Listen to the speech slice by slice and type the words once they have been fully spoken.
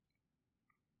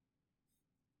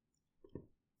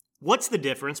What's the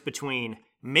difference between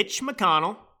Mitch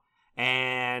McConnell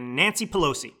and Nancy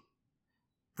Pelosi?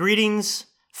 Greetings,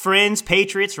 friends,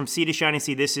 patriots from Sea to Shining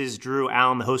Sea. This is Drew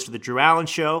Allen, the host of The Drew Allen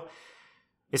Show.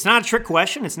 It's not a trick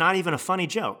question. It's not even a funny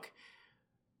joke.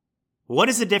 What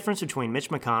is the difference between Mitch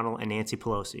McConnell and Nancy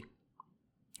Pelosi?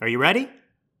 Are you ready?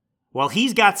 Well,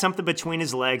 he's got something between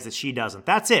his legs that she doesn't.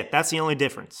 That's it. That's the only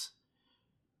difference.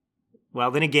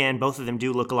 Well, then again, both of them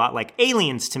do look a lot like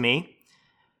aliens to me.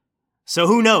 So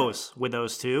who knows with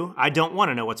those two? I don't want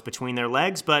to know what's between their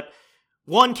legs, but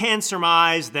one can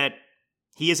surmise that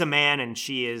he is a man and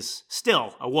she is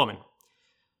still a woman.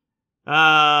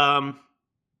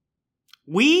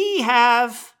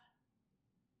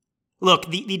 Look,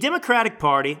 the Democratic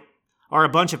Party are a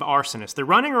bunch of arsonists. They're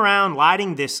running around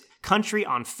lighting this country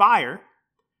on fire.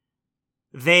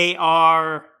 They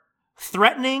are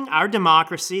threatening our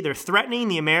democracy. They're threatening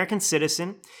the American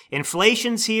citizen.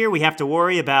 Inflation's here. We have to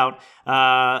worry about,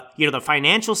 the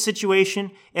financial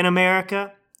situation in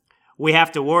America. We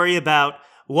have to worry about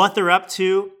what they're up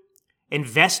to,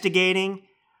 investigating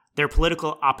their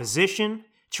political opposition,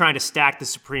 trying to stack the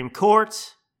Supreme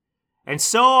Court, and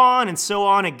so on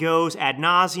it goes ad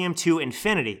nauseum to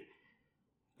infinity.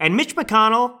 And Mitch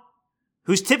McConnell,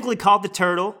 who's typically called the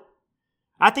turtle,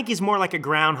 I think he's more like a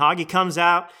groundhog. He comes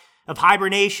out of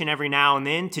hibernation every now and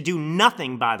then to do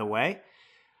nothing, by the way.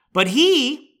 But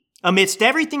he, amidst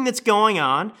everything that's going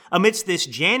on, amidst this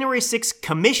January 6th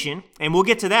commission, and we'll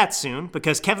get to that soon,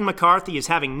 because Kevin McCarthy is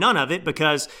having none of it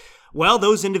because, well,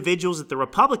 those individuals that the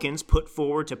Republicans put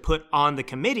forward to put on the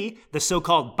committee, the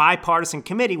so-called bipartisan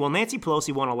committee, well, Nancy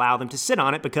Pelosi won't allow them to sit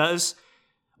on it because,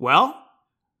 well,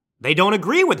 they don't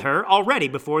agree with her already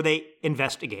before they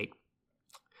investigate.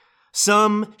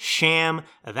 Some sham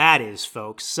that is,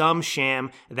 folks. Some sham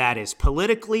that is.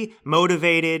 Politically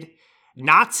motivated,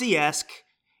 Nazi-esque,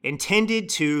 intended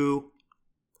to,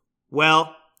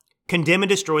 well, condemn and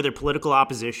destroy their political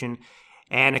opposition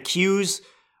and accuse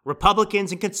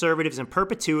Republicans and conservatives in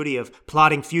perpetuity of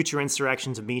plotting future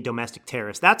insurrections and being domestic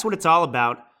terrorists. That's what it's all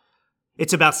about.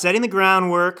 It's about setting the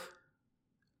groundwork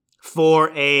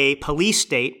for a police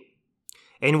state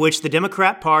in which the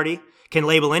Democrat Party can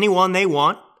label anyone they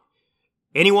want,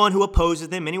 anyone who opposes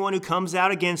them, anyone who comes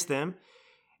out against them,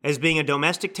 as being a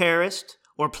domestic terrorist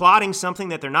or plotting something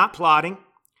that they're not plotting,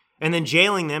 and then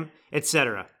jailing them,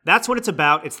 etc. That's what it's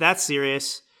about. It's that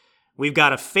serious. We've got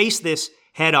to face this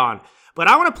head on. But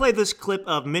I want to play this clip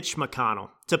of Mitch McConnell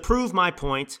to prove my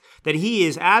point that he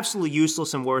is absolutely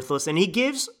useless and worthless, and he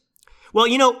gives... Well,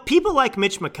 people like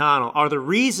Mitch McConnell are the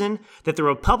reason that the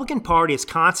Republican Party is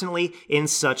constantly in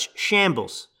such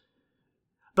shambles.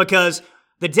 Because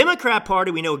the Democrat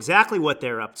Party, we know exactly what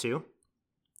they're up to.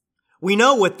 We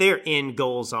know what their end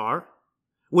goals are,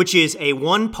 which is a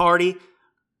one-party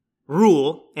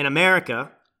rule in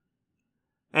America.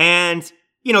 And,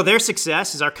 their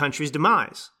success is our country's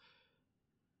demise.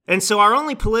 And so our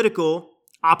only political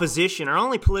opposition, our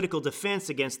only political defense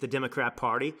against the Democrat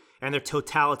Party and their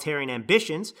totalitarian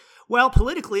ambitions, well,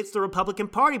 politically, it's the Republican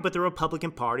Party, but the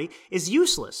Republican Party is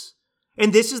useless.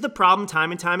 And this is the problem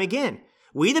time and time again.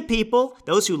 We the people,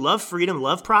 those who love freedom,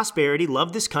 love prosperity,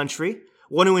 love this country,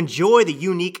 want to enjoy the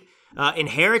unique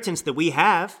inheritance that we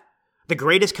have, the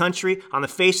greatest country on the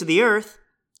face of the earth,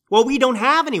 well, we don't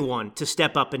have anyone to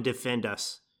step up and defend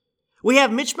us. We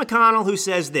have Mitch McConnell who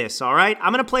says this, all right?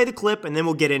 I'm going to play the clip and then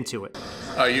we'll get into it.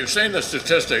 You've seen the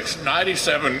statistics.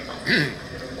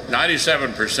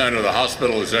 97% of the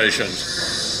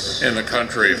hospitalizations in the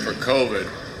country for COVID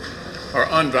are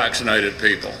unvaccinated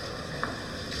people.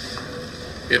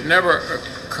 It never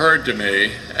occurred to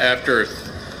me after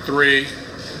 3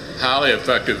 highly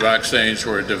effective vaccines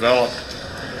were developed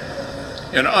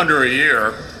in under a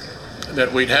year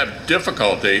that we'd have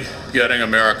difficulty getting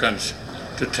Americans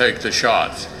to take the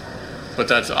shots. But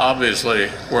that's obviously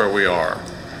where we are.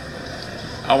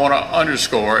 I want to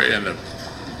underscore in the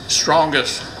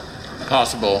strongest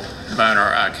possible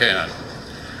manner I can.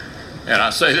 And I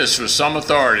say this with some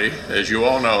authority, as you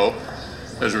all know,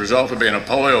 as a result of being a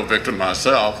polio victim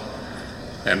myself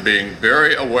and being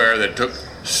very aware that it took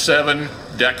 7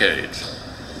 decades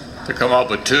to come up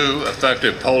with 2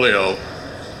 effective polio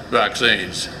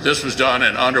vaccines. This was done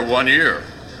in under 1 year.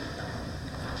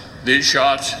 These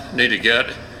shots need to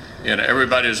get in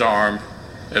everybody's arm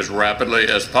as rapidly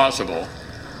as possible,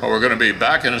 or we're going to be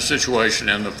back in a situation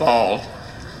in the fall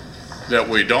that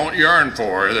we don't yearn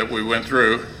for, that we went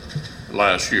through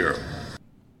last year.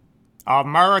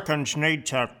 Americans need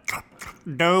to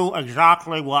do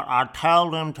exactly what I tell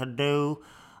them to do.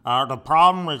 The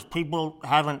problem is people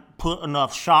haven't put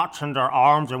enough shots in their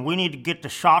arms, and we need to get the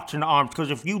shots in the arms,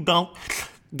 because if you don't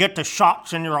get the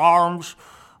shots in your arms,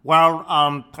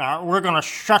 we're going to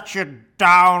shut you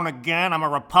down again. I'm a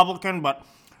Republican, but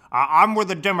I'm with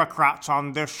the Democrats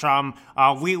on this.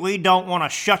 We don't want to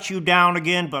shut you down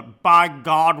again, but by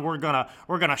God, we're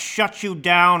gonna shut you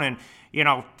down and,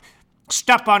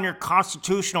 step on your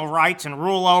constitutional rights and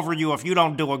rule over you if you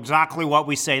don't do exactly what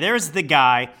we say. There's the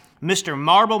guy, Mr.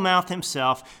 Marblemouth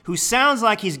himself, who sounds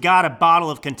like he's got a bottle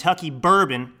of Kentucky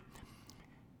bourbon,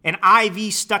 an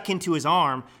IV stuck into his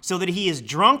arm, so that he is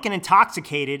drunk and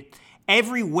intoxicated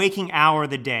every waking hour of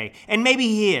the day. And maybe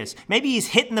he is. Maybe he's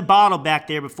hitting the bottle back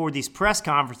there before these press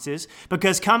conferences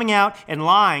because coming out and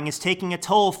lying is taking a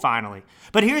toll finally.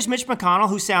 But here's Mitch McConnell,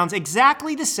 who sounds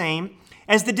exactly the same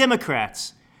as the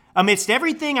Democrats. Amidst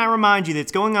everything, I remind you,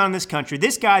 that's going on in this country,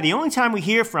 this guy, the only time we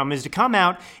hear from is to come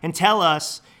out and tell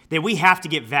us that we have to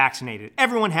get vaccinated.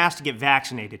 Everyone has to get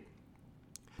vaccinated.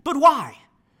 But why?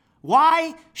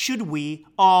 Why should we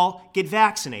all get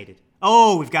vaccinated?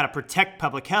 Oh, we've got to protect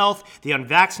public health. The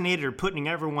unvaccinated are putting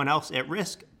everyone else at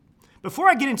risk. Before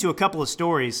I get into a couple of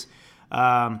stories,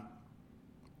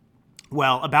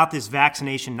 about this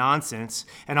vaccination nonsense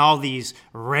and all these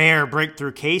rare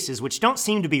breakthrough cases, which don't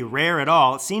seem to be rare at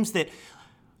all. It seems that,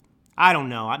 I don't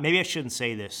know, maybe I shouldn't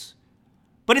say this,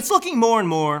 but it's looking more and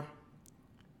more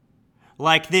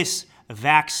like this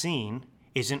vaccine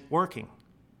isn't working.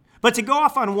 But to go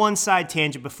off on one side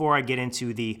tangent before I get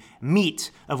into the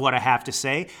meat of what I have to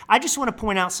say, I just want to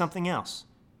point out something else.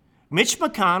 Mitch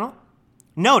McConnell,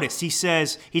 notice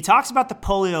he talks about the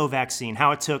polio vaccine,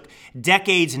 how it took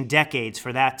decades and decades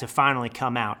for that to finally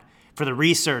come out, for the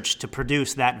research to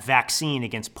produce that vaccine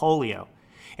against polio.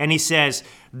 And he says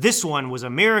this one was a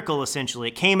miracle, essentially.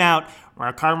 It came out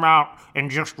in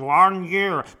just 1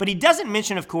 year. But he doesn't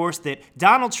mention, of course, that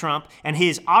Donald Trump and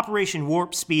his Operation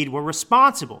Warp Speed were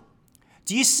responsible.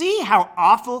 Do you see how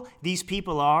awful these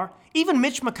people are? Even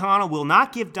Mitch McConnell will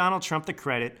not give Donald Trump the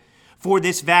credit for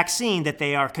this vaccine that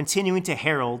they are continuing to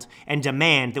herald and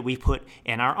demand that we put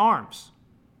in our arms.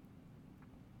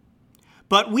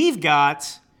 But we've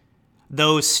got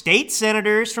those state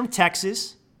senators from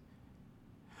Texas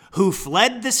who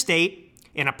fled the state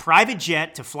in a private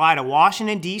jet to fly to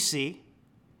Washington, D.C.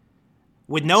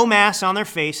 with no masks on their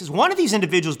faces. One of these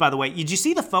individuals, by the way, did you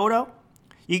see the photo?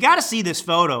 You got to see this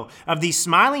photo of these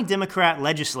smiling Democrat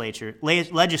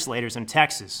legislators in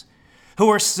Texas who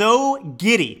are so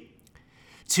giddy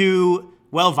to,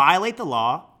 violate the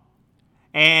law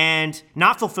and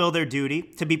not fulfill their duty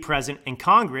to be present in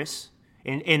Congress,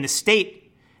 in the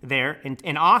state there,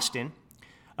 in Austin,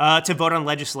 to vote on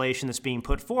legislation that's being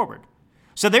put forward.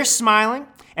 So they're smiling,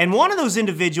 and one of those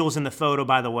individuals in the photo,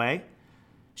 by the way,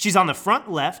 she's on the front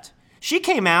left. She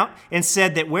came out and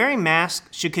said that wearing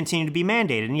masks should continue to be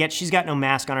mandated, and yet she's got no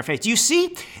mask on her face. Do you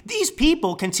see? These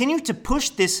people continue to push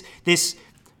this.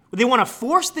 They want to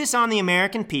force this on the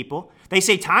American people. They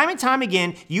say time and time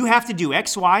again, you have to do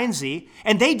X, Y, and Z,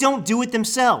 and they don't do it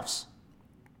themselves.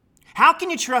 How can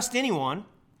you trust anyone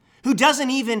who doesn't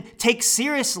even take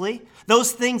seriously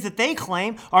those things that they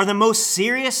claim are the most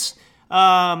serious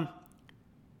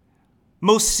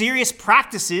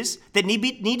practices that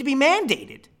need to be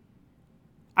mandated?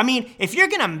 I mean, if you're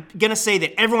gonna say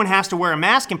that everyone has to wear a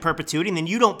mask in perpetuity and then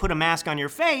you don't put a mask on your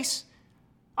face,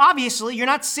 obviously you're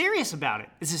not serious about it.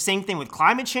 It's the same thing with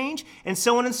climate change and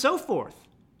so on and so forth.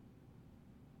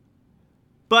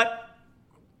 But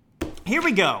here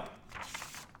we go.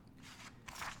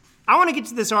 I want to get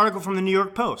to this article from the New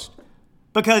York Post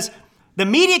because the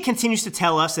media continues to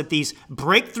tell us that these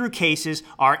breakthrough cases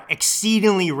are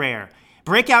exceedingly rare.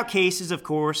 Breakout cases, of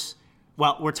course,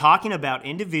 we're talking about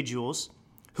individuals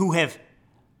who have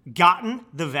gotten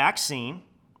the vaccine,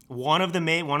 one of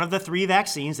the three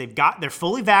vaccines. They're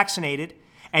fully vaccinated,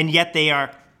 and yet they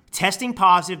are testing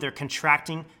positive. They're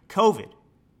contracting COVID.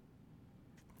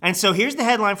 And so here's the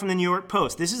headline from the New York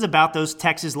Post. This is about those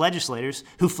Texas legislators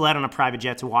who fled on a private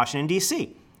jet to Washington,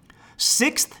 D.C.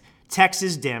 Sixth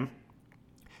Texas Dem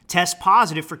tests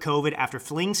positive for COVID after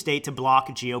fleeing state to block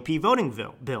a GOP voting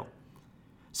bill.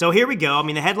 So here we go. I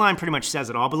mean, the headline pretty much says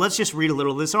it all, but let's just read a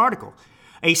little of this article.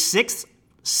 A sixth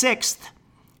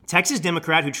Texas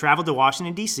Democrat who traveled to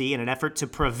Washington, D.C. in an effort to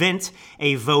prevent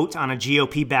a vote on a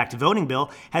GOP-backed voting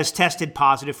bill has tested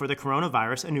positive for the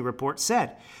coronavirus, a new report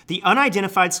said. The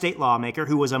unidentified state lawmaker,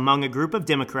 who was among a group of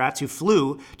Democrats who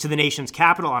flew to the nation's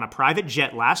capital on a private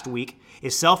jet last week,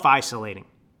 is self-isolating.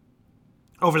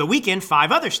 Over the weekend,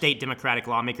 5 other state Democratic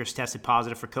lawmakers tested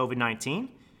positive for COVID-19.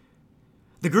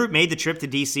 The group made the trip to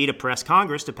D.C. to press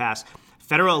Congress to pass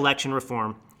federal election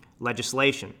reform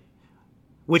legislation,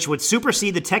 which would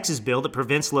supersede the Texas bill that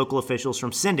prevents local officials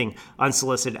from sending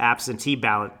unsolicited absentee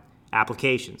ballot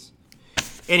applications.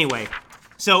 Anyway,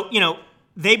 so,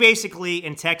 they basically,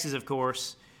 in Texas, of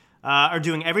course, are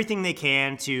doing everything they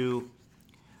can to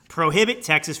prohibit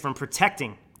Texas from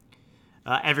protecting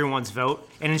everyone's vote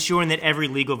and ensuring that every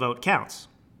legal vote counts.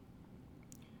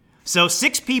 So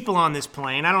 6 people on this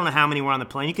plane. I don't know how many were on the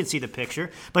plane. You can see the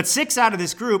picture. But 6 out of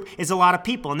this group is a lot of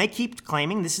people, and they keep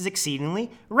claiming this is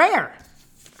exceedingly rare.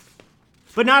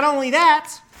 But not only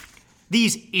that,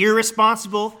 these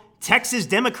irresponsible Texas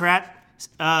Democrat,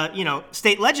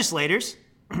 state legislators,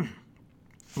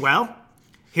 well,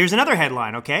 here's another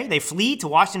headline, okay? They flee to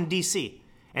Washington, D.C.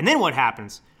 And then what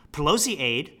happens? Pelosi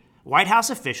aide, White House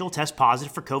official tests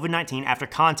positive for COVID-19 after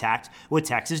contact with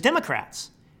Texas Democrats.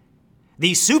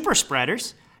 These super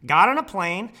spreaders got on a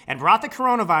plane and brought the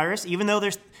coronavirus, even though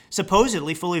they're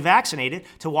supposedly fully vaccinated,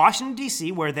 to Washington,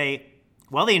 D.C., where they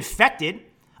infected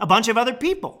a bunch of other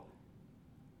people.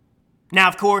 Now,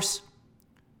 of course,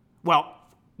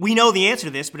 we know the answer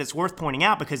to this, but it's worth pointing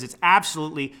out because it's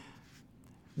absolutely,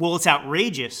 it's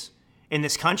outrageous in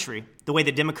this country, the way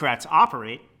the Democrats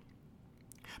operate.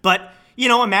 But,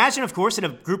 imagine, of course, that a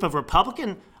group of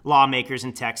Republican lawmakers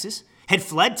in Texas had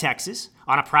fled Texas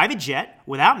on a private jet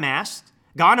without masks,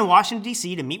 gone to Washington,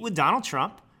 D.C. to meet with Donald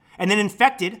Trump, and then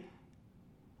infected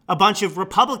a bunch of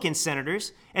Republican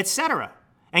senators, etc.,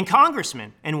 and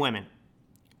congressmen and women.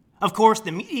 Of course,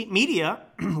 the media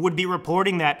would be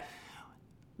reporting that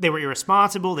they were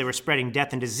irresponsible, they were spreading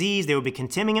death and disease, they would be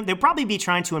condemning him, they'd probably be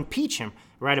trying to impeach him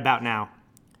right about now.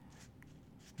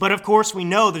 But of course, we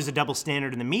know there's a double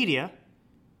standard in the media.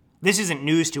 This isn't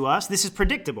news to us, this is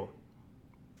predictable.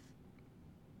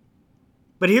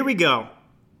 But here we go.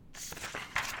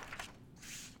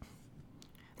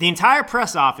 The entire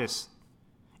press office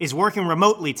is working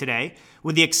remotely today,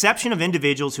 with the exception of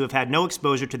individuals who have had no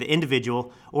exposure to the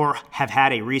individual or have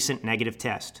had a recent negative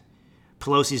test.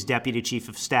 Pelosi's deputy chief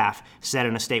of staff said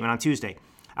in a statement on Tuesday,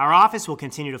 "Our office will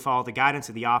continue to follow the guidance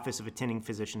of the Office of Attending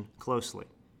Physician closely."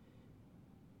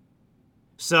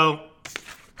 So,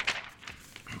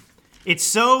 it's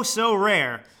so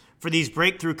rare for these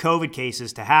breakthrough COVID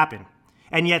cases to happen.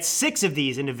 And yet 6 of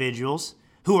these individuals,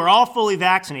 who are all fully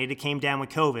vaccinated, came down with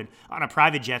COVID on a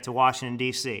private jet to Washington,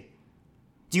 D.C.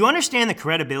 Do you understand the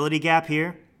credibility gap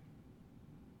here?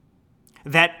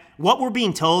 That what we're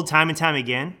being told time and time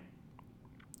again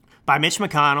by Mitch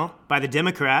McConnell, by the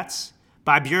Democrats,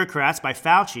 by bureaucrats, by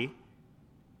Fauci,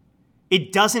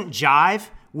 it doesn't jive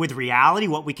with reality,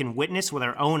 what we can witness with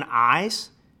our own eyes,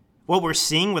 what we're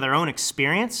seeing with our own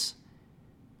experience.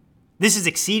 This is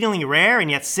exceedingly rare, and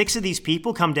yet 6 of these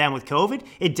people come down with COVID.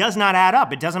 It does not add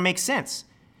up. It doesn't make sense.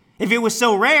 If it was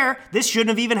so rare, this shouldn't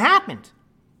have even happened.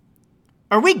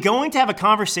 Are we going to have a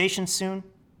conversation soon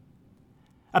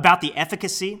about the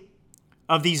efficacy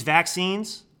of these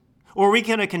vaccines? Or are we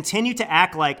going to continue to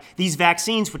act like these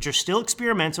vaccines, which are still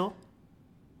experimental,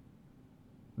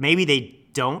 maybe they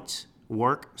don't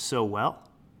work so well?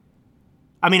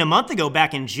 I mean, a month ago,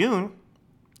 back in June,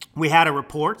 we had a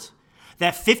report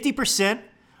that 50%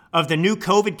 of the new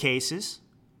COVID cases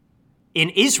in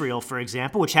Israel, for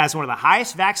example, which has one of the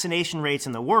highest vaccination rates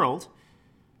in the world,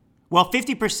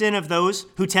 50% of those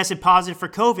who tested positive for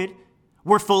COVID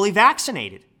were fully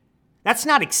vaccinated. That's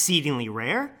not exceedingly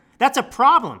rare. That's a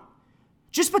problem.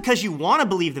 Just because you want to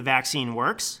believe the vaccine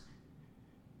works,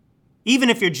 even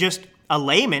if you're just a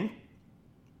layman,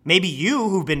 maybe you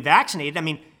who've been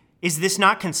vaccinated, is this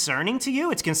not concerning to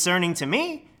you? It's concerning to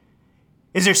me.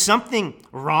 Is there something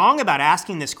wrong about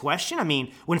asking this question?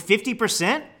 When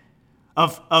 50%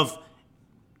 of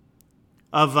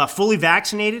fully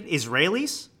vaccinated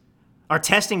Israelis are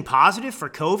testing positive for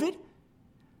COVID,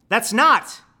 that's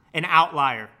not an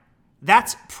outlier.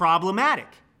 That's problematic.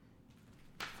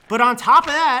 But on top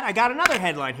of that, I got another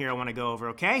headline here I want to go over,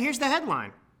 okay? Here's the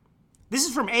headline. This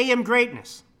is from AM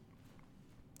Greatness.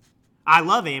 I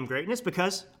love AM Greatness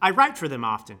because I write for them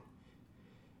often.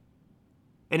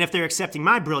 And if they're accepting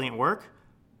my brilliant work,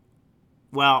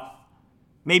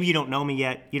 maybe you don't know me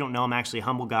yet. You don't know I'm actually a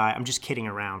humble guy. I'm just kidding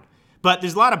around. But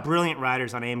there's a lot of brilliant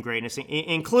writers on AM Greatness,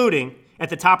 including, at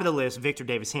the top of the list, Victor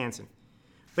Davis Hanson.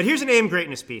 But here's an AM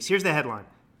Greatness piece. Here's the headline.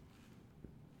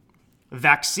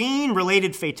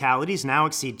 Vaccine-related fatalities now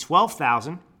exceed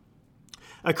 12,000,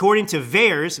 according to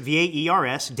VAERS,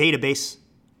 V-A-E-R-S, database.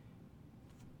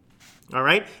 All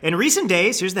right. In recent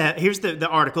days, here's the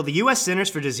article. The U.S. Centers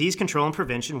for Disease Control and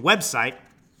Prevention website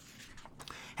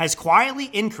has quietly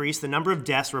increased the number of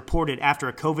deaths reported after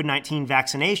a COVID-19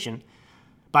 vaccination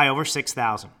by over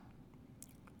 6,000.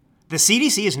 The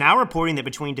CDC is now reporting that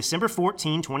between December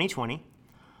 14, 2020,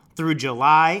 through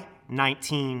July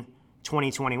 19,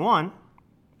 2021,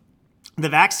 The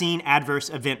Vaccine Adverse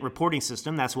Event Reporting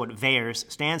System, that's what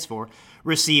VAERS stands for,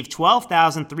 received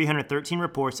 12,313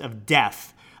 reports of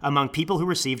death among people who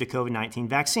received a COVID-19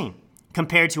 vaccine,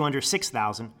 compared to under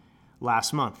 6,000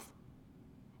 last month.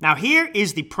 Now, here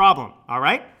is the problem, all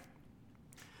right?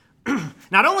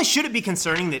 Not only should it be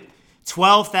concerning that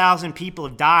 12,000 people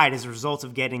have died as a result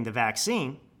of getting the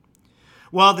vaccine,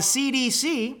 well, the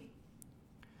CDC,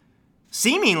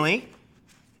 seemingly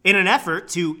in an effort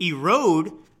to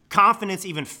erode confidence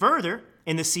even further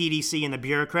in the CDC and the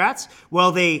bureaucrats,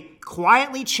 well, they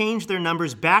quietly changed their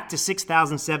numbers back to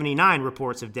 6,079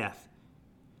 reports of death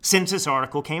since this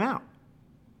article came out.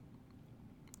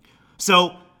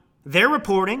 So their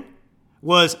reporting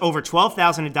was over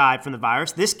 12,000 had died from the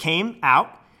virus. This came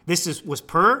out. This was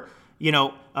per,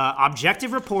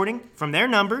 objective reporting from their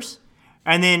numbers.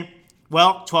 And then,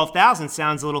 well, 12,000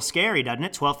 sounds a little scary, doesn't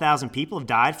it? 12,000 people have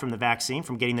died from the vaccine,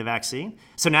 from getting the vaccine.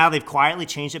 So now they've quietly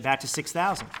changed it back to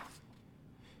 6,000.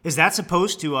 Is that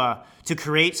supposed to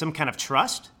create some kind of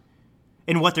trust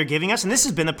in what they're giving us? And this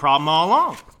has been the problem all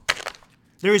along.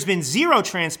 There has been zero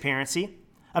transparency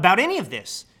about any of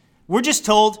this. We're just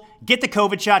told, get the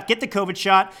COVID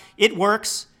shot, it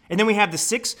works. And then we have the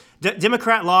 6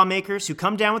 Democrat lawmakers who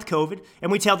come down with COVID,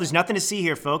 and we tell there's nothing to see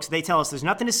here, folks. They tell us there's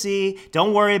nothing to see,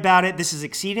 don't worry about it, this is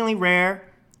exceedingly rare.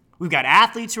 We've got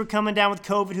athletes who are coming down with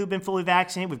COVID who've been fully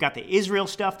vaccinated. We've got the Israel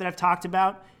stuff that I've talked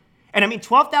about. And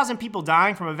 12,000 people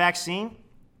dying from a vaccine,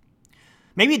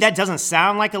 maybe that doesn't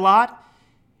sound like a lot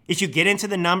if you get into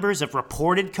the numbers of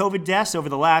reported COVID deaths over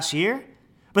the last year,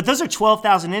 but those are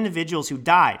 12,000 individuals who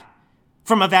died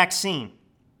from a vaccine.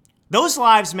 Those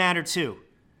lives matter too.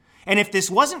 And if this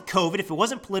wasn't COVID, if it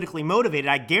wasn't politically motivated,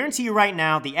 I guarantee you right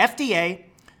now, the FDA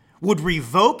would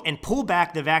revoke and pull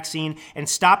back the vaccine and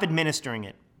stop administering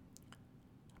it.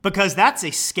 Because that's a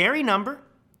scary number.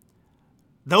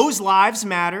 Those lives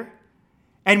matter.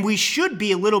 And we should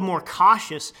be a little more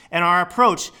cautious in our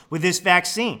approach with this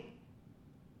vaccine.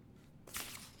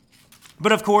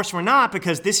 But of course we're not,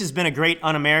 because this has been a great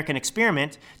un-American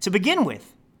experiment to begin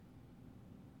with.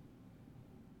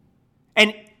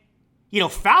 And,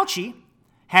 Fauci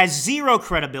has zero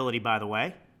credibility, by the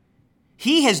way.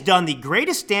 He has done the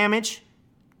greatest damage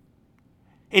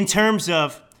in terms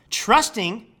of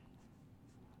trusting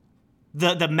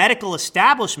the medical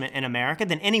establishment in America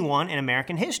than anyone in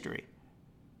American history.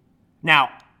 Now,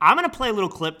 I'm going to play a little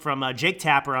clip from Jake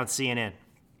Tapper on CNN.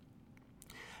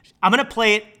 I'm going to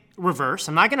play it reverse.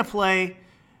 I'm not going to play,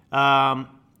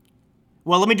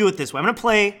 let me do it this way. I'm going to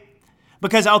play,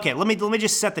 because, okay, let me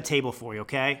just set the table for you,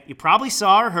 okay? You probably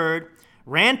saw or heard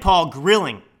Rand Paul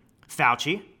grilling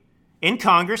Fauci in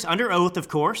Congress, under oath, of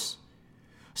course.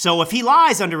 So if he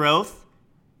lies under oath,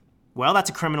 well, that's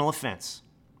a criminal offense.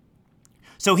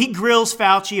 So he grills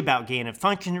Fauci about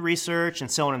gain-of-function research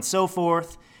and so on and so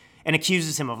forth, and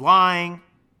accuses him of lying.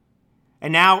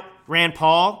 And now Rand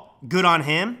Paul, good on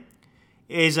him,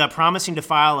 is promising to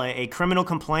file a criminal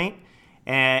complaint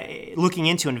looking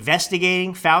into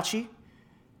investigating Fauci,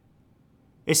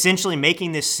 essentially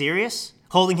making this serious,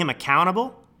 holding him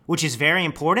accountable, which is very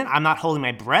important. I'm not holding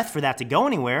my breath for that to go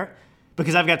anywhere,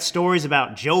 because I've got stories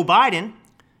about Joe Biden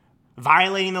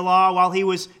violating the law while he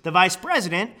was the vice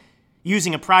president,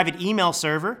 using a private email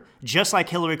server, just like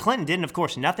Hillary Clinton did, and of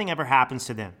course nothing ever happens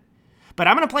to them. But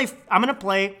I'm gonna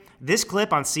play this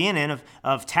clip on CNN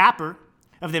of Tapper,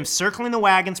 of them circling the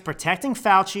wagons, protecting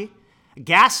Fauci,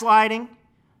 gaslighting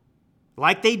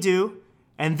like they do,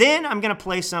 and then I'm gonna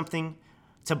play something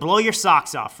to blow your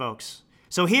socks off, folks.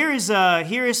 So here is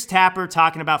Tapper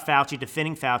talking about Fauci,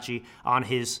 defending Fauci on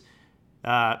his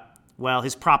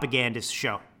propagandist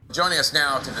show. Joining us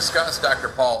now to discuss Dr.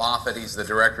 Paul Offit. He's the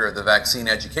director of the Vaccine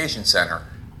Education Center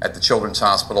at the Children's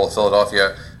Hospital of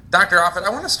Philadelphia. Dr. Offit, I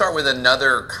want to start with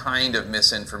another kind of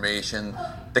misinformation.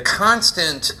 The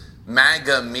constant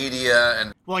MAGA media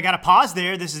and... Well, I got to pause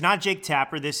there. This is not Jake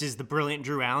Tapper. This is the brilliant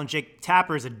Drew Allen. Jake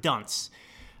Tapper is a dunce,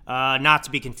 not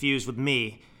to be confused with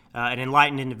me, an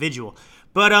enlightened individual.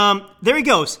 But there he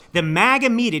goes. The MAGA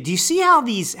media. Do you see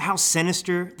how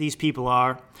sinister these people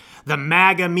are? The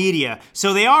MAGA media.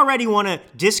 So they already want to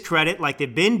discredit, like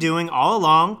they've been doing all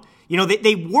along.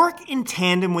 They work in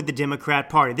tandem with the Democrat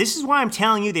Party. This is why I'm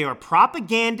telling you they are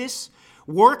propagandists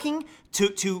working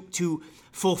to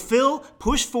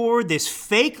push forward this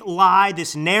fake lie,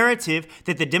 this narrative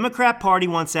that the Democrat Party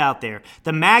wants out there.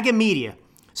 The MAGA media.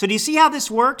 So do you see how this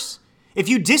works? If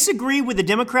you disagree with the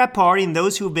Democrat Party and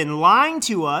those who have been lying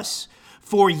to us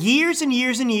for years and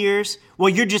years and years, well,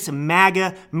 you're just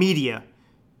MAGA media.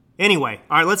 Anyway,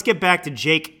 all right, let's get back to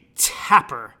Jake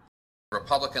Tapper.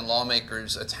 Republican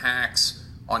lawmakers' attacks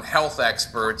on health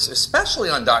experts, especially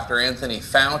on Dr. Anthony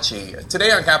Fauci.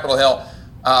 Today on Capitol Hill,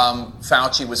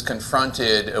 Fauci was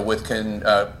confronted with an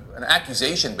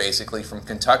accusation, basically, from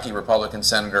Kentucky Republican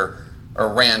Senator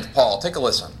Rand Paul. Take a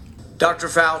listen. Dr.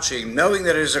 Fauci, knowing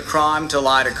that it is a crime to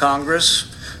lie to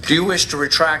Congress, do you wish to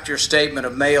retract your statement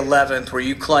of May 11th where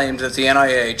you claimed that the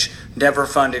NIH never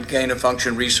funded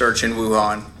gain-of-function research in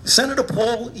Wuhan? Senator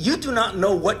Paul, you do not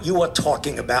know what you are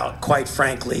talking about, quite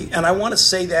frankly, and I want to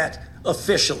say that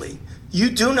officially. You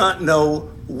do not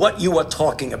know what you are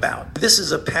talking about. This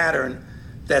is a pattern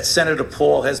that Senator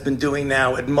Paul has been doing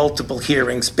now at multiple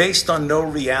hearings based on no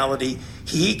reality.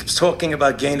 He keeps talking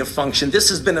about gain of function. This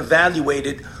has been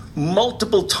evaluated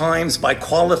multiple times by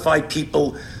qualified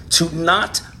people to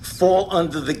not fall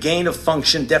under the gain of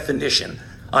function definition.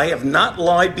 I have not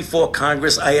lied before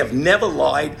Congress. I have never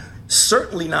lied,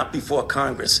 certainly not before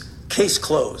Congress. Case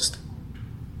closed.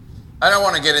 I don't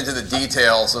want to get into the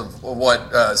details of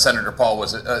what Senator Paul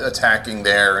was attacking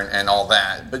there and all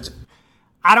that, but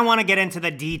I don't want to get into the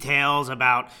details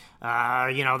about,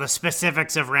 the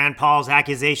specifics of Rand Paul's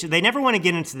accusation. They never want to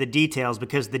get into the details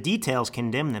because the details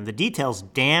condemn them. The details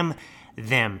damn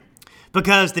them.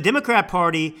 Because the Democrat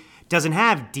Party doesn't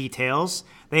have details.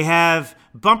 They have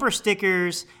bumper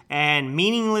stickers and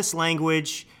meaningless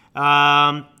language,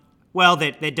 that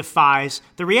defies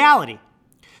the reality.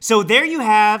 So there you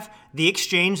have the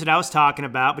exchange that I was talking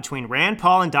about between Rand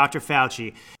Paul and Dr.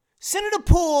 Fauci. Senator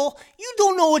Paul, you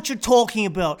don't know what you're talking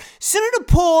about. Senator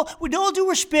Paul, with all due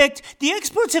respect, the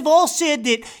experts have all said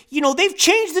that, they've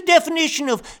changed the definition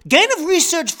of gain of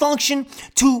research function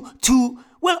to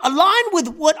align with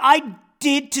what I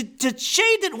did, to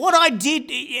say that what I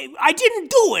did, I didn't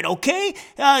do it, okay?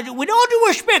 With all due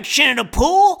respect, Senator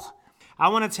Paul. I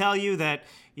want to tell you that,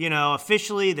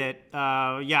 officially that,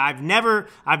 I've never,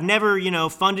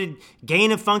 funded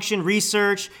gain of function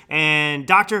research, and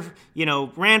Dr.,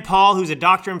 Rand Paul, who's a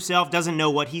doctor himself, doesn't know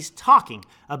what he's talking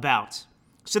about.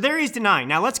 So there he's denying.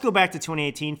 Now let's go back to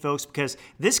 2018, folks, because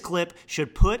this clip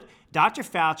should put Dr.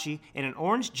 Fauci in an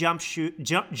orange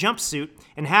jumpsuit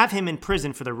and have him in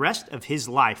prison for the rest of his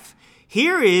life.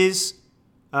 Here is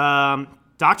Dr.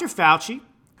 Fauci,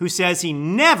 who says he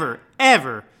never,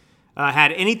 ever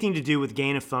had anything to do with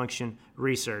gain-of-function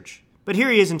research. But here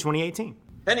he is in 2018.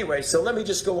 Anyway, so let me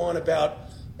just go on about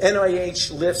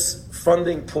NIH lifts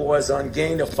funding pause on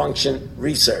gain-of-function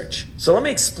research. So let me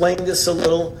explain this a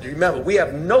little. Remember, we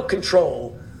have no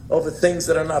control over things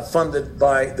that are not funded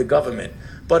by the government.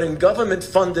 But in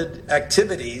government-funded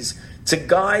activities, to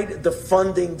guide the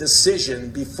funding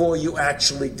decision before you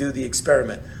actually do the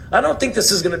experiment. I don't think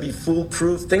this is going to be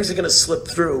foolproof. Things are going to slip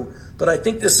through, but I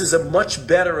think this is a much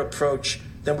better approach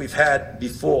than we've had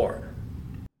before.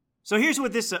 So here's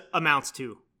what this amounts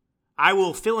to. I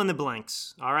will fill in the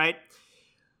blanks, all right?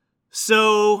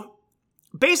 So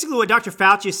basically what Dr.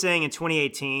 Fauci is saying in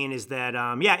 2018 is that,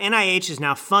 NIH is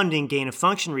now funding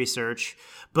gain-of-function research,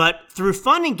 but through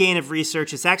funding gain of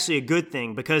research, it's actually a good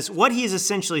thing because what he is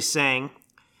essentially saying,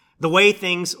 the way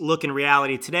things look in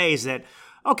reality today is that,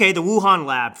 okay, the Wuhan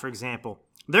lab, for example,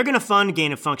 they're going to fund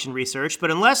gain-of-function research,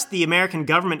 but unless the American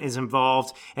government is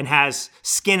involved and has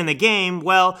skin in the game,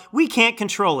 well, we can't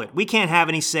control it. We can't have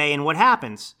any say in what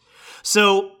happens.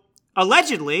 So,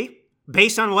 allegedly,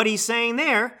 based on what he's saying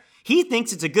there, he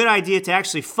thinks it's a good idea to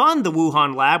actually fund the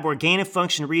Wuhan lab where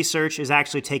gain-of-function research is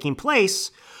actually taking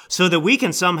place so that we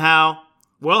can somehow,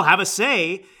 have a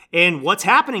say in what's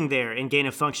happening there in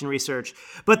gain-of-function research.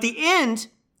 But the end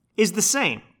is the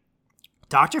same.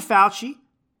 Dr. Fauci,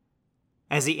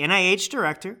 as the NIH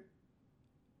director,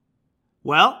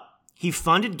 he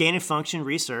funded gain-of-function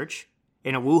research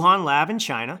in a Wuhan lab in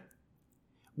China,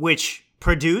 which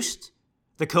produced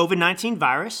the COVID-19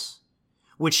 virus,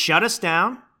 which shut us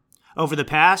down over the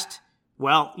past,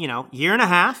 year and a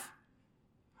half.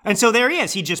 And so there he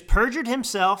is. He just perjured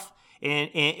himself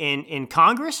in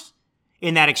Congress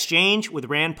in that exchange with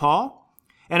Rand Paul.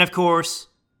 And of course,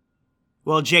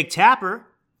 Jake Tapper,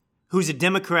 who's a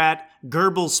Democrat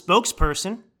Goebbels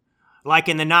spokesperson, like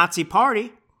in the Nazi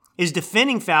Party, is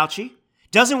defending Fauci.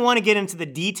 Doesn't want to get into the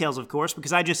details, of course,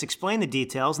 because I just explained the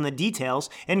details, and the details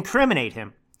incriminate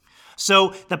him.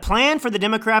 So the plan for the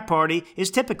Democrat Party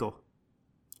is typical.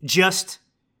 Just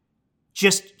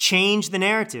change the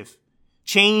narrative.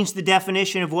 Change the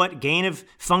definition of what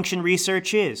gain-of-function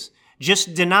research is.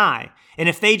 Just deny. And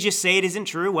if they just say it isn't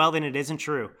true, well, then it isn't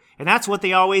true. And that's what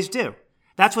they always do.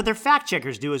 That's what their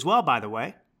fact-checkers do as well, by the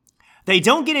way. They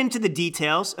don't get into the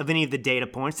details of any of the data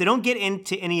points. They don't get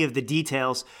into any of the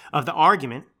details of the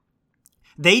argument.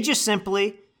 They just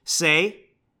simply say,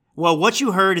 what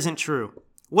you heard isn't true.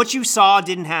 What you saw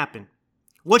didn't happen.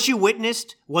 What you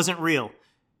witnessed wasn't real.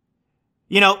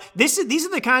 These are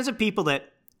the kinds of people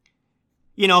that,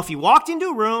 if you walked into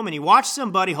a room and you watched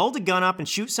somebody hold a gun up and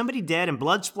shoot somebody dead and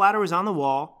blood splatter was on the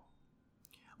wall,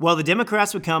 well, the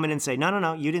Democrats would come in and say,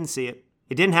 no, you didn't see it.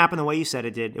 It didn't happen the way you said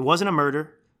it did. It wasn't a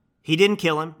murder. He didn't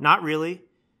kill him. Not really.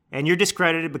 And you're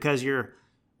discredited because you're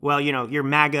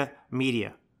MAGA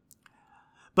media.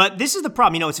 But this is the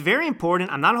problem. It's very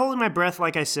important. I'm not holding my breath,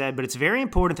 like I said, but it's very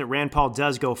important that Rand Paul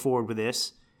does go forward with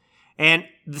this. And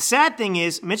the sad thing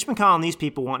is, Mitch McConnell and these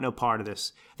people want no part of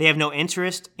this. They have no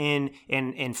interest in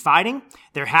fighting.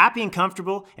 They're happy and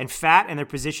comfortable and fat in their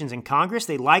positions in Congress.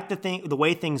 They like the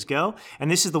way things go. And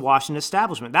this is the Washington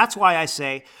establishment. That's why I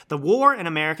say the war in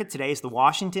America today is the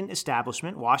Washington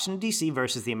establishment, Washington, D.C.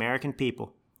 versus the American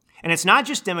people. And it's not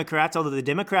just Democrats, although the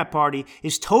Democrat Party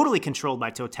is totally controlled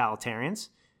by totalitarians.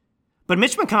 But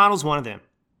Mitch McConnell's one of them,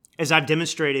 as I've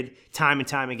demonstrated time and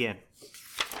time again.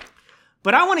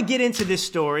 But I want to get into this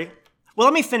story. Well,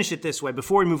 let me finish it this way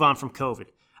before we move on from COVID.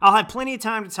 I'll have plenty of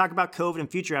time to talk about COVID in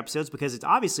future episodes because it's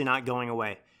obviously not going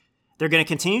away. They're going to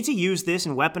continue to use this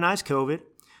and weaponize COVID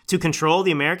to control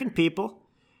the American people.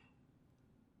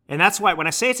 And that's why when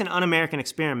I say it's an un-American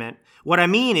experiment, what I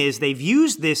mean is they've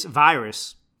used this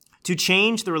virus to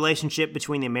change the relationship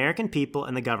between the American people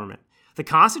and the government. The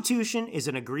Constitution is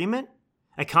an agreement,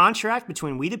 a contract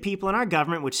between we the people and our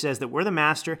government, which says that we're the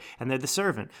master and they're the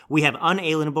servant. We have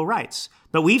unalienable rights.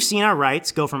 But we've seen our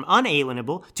rights go from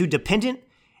unalienable to dependent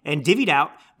and divvied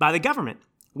out by the government,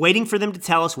 waiting for them to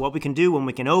tell us what we can do, when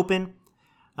we can open,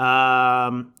 all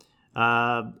in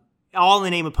the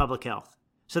name of public health.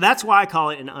 So that's why I call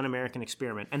it an un-American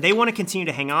experiment. And they want to continue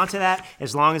to hang on to that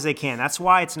as long as they can. That's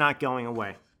why it's not going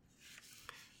away.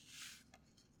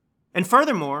 And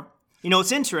furthermore,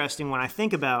 it's interesting when I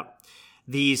think about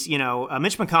these, Mitch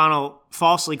McConnell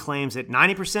falsely claims that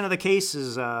 90% of the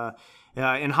cases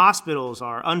in hospitals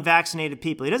are unvaccinated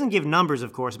people. He doesn't give numbers,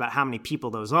 of course, about how many people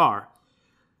those are.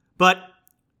 But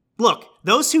look,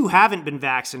 those who haven't been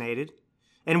vaccinated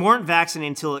and weren't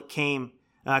vaccinated until it came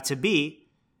to be,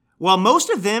 well, most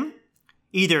of them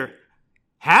either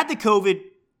had the COVID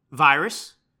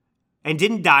virus and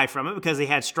didn't die from it because they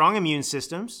had strong immune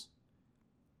systems,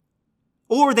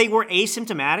 or they were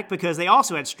asymptomatic because they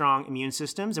also had strong immune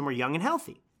systems and were young and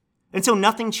healthy. And so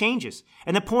nothing changes.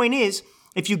 And the point is,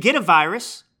 if you get a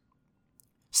virus,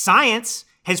 science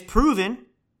has proven,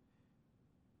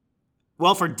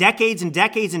 well, for decades and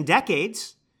decades and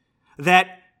decades,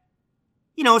 that,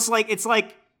 it's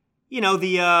like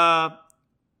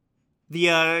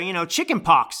chicken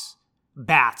pox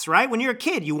bats, right? When you're a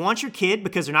kid, you want your kid,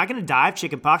 because they're not going to die of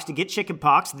chicken pox, to get chicken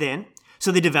pox then,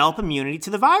 so they develop immunity to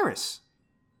the virus.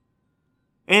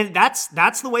 And that's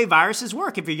the way viruses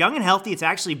work. If you're young and healthy, it's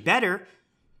actually better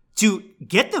to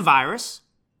get the virus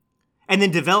and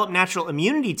then develop natural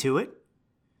immunity to it.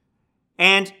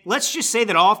 And let's just say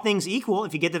that all things equal,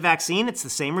 if you get the vaccine, it's the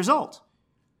same result.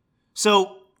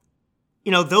 So,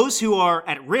 those who are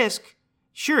at risk,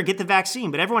 sure, get the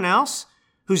vaccine. But everyone else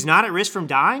who's not at risk from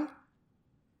dying?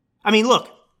 I mean, look,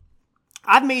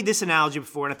 I've made this analogy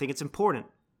before, and I think it's important.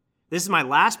 This is my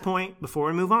last point before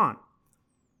we move on.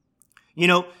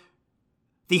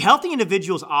 The healthy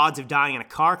individual's odds of dying in a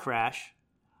car crash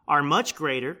are much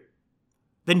greater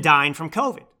than dying from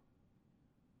COVID.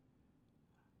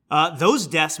 Those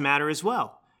deaths matter as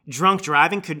well. Drunk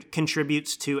driving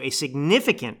contributes to a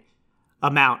significant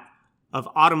amount of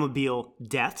automobile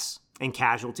deaths and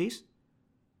casualties.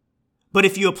 But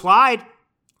if you applied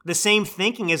the same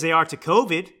thinking as they are to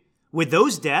COVID with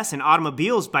those deaths and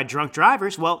automobiles by drunk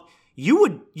drivers, well,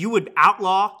 you would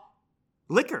outlaw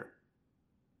liquor.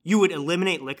 You would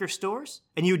eliminate liquor stores,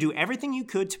 and you would do everything you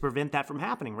could to prevent that from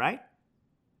happening, right?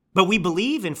 But we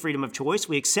believe in freedom of choice.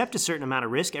 We accept a certain amount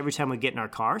of risk every time we get in our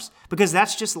cars because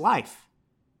that's just life.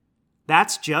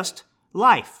 That's just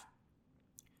life.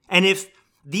 And if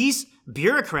these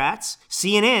bureaucrats,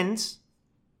 CNNs,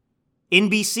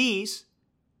 NBCs,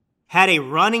 had a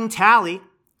running tally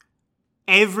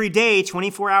every day,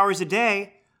 24 hours a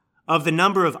day, of the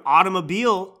number of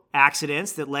automobile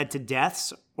accidents that led to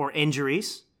deaths or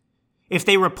injuries, if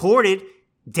they reported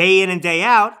day in and day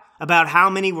out about how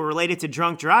many were related to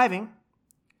drunk driving,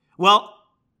 well,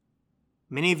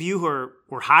 many of you who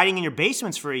were hiding in your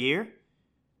basements for a year,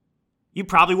 you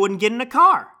probably wouldn't get in a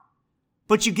car.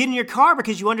 But you get in your car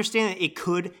because you understand that it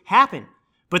could happen.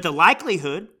 But the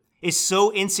likelihood is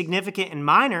so insignificant and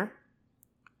minor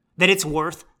that it's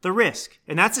worth the risk.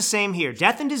 And that's the same here.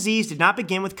 Death and disease did not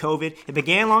begin with COVID. It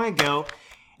began long ago,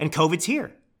 and COVID's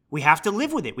here. We have to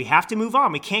live with it. We have to move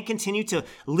on. We can't continue to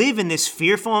live in this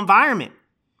fearful environment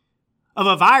of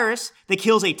a virus that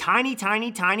kills a tiny,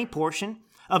 tiny, tiny portion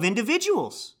of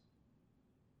individuals.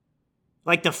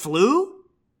 like the flu,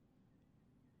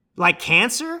 like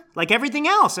cancer, like everything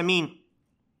else. I mean,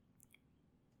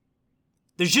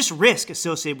 there's just risk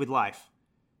associated with life.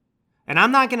 And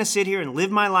I'm not going to sit here and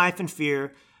live my life in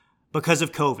fear because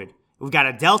of COVID. We've got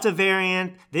a Delta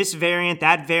variant, this variant,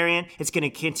 that variant. It's going to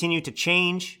continue to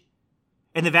change.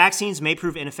 And the vaccines may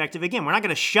prove ineffective again. We're not going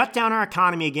to shut down our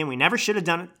economy again. We never should have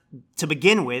done it to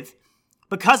begin with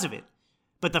because of it.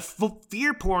 But the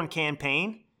fear porn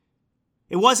campaign,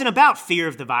 it wasn't about fear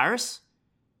of the virus.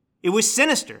 It was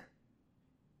sinister.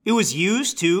 It was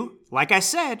used to, like I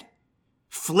said,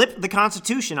 flip the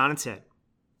Constitution on its head.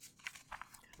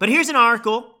 But here's an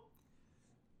article.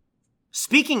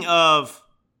 Speaking of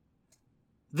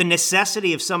the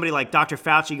necessity of somebody like Dr.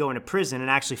 Fauci going to prison and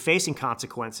actually facing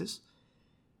consequences,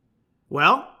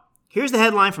 well, here's the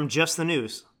headline from Just the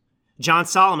News. John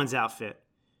Solomon's outfit.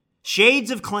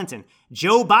 Shades of Clinton.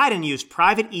 Joe Biden used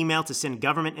private email to send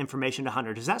government information to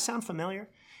Hunter. Does that sound familiar?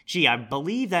 Gee, I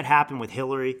believe that happened with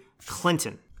Hillary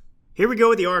Clinton. Here we go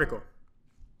with the article.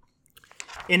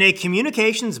 In a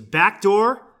communications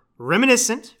backdoor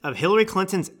reminiscent of Hillary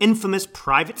Clinton's infamous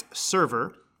private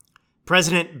server,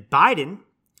 President Biden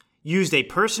used a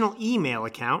personal email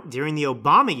account during the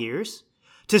Obama years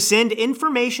to send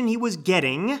information he was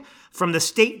getting from the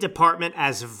State Department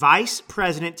as vice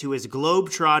president to his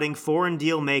globe-trotting, foreign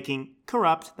deal-making,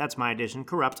 corrupt, that's my addition,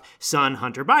 corrupt son,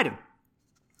 Hunter Biden.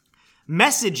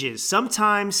 Messages,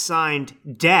 sometimes signed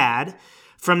Dad,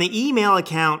 from the email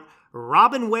account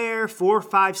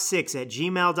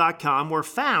robinware456@gmail.com were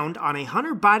found on a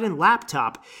Hunter Biden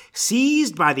laptop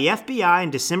seized by the FBI in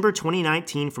December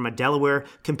 2019 from a Delaware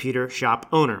computer shop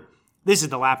owner. This is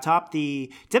the laptop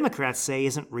the Democrats say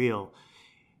isn't real.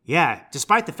 Yeah,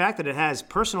 despite the fact that it has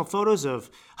personal photos of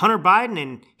Hunter Biden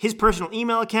and his personal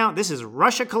email account, this is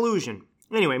Russia collusion.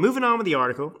 Anyway, moving on with the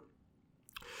article.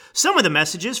 Some of the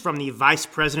messages from the vice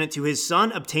president to his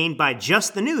son obtained by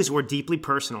Just the News were deeply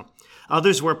personal.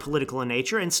 Others were political in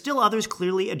nature, and still others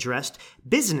clearly addressed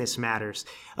business matters.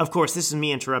 Of course, this is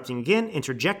me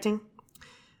interjecting.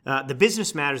 The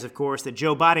business matters, of course, that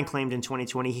Joe Biden claimed in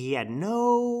 2020 he had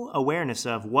no awareness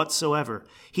of whatsoever.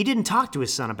 He didn't talk to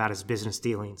his son about his business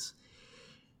dealings.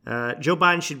 Joe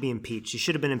Biden should be impeached. He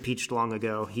should have been impeached long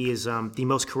ago. He is the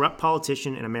most corrupt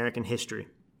politician in American history.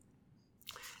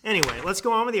 Anyway, let's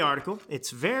go on with the article. It's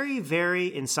very,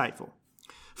 very insightful.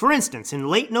 For instance, in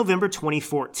late November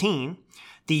 2014,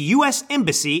 the U.S.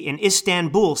 Embassy in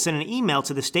Istanbul sent an email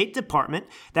to the State Department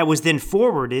that was then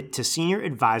forwarded to senior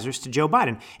advisors to Joe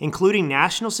Biden, including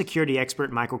national security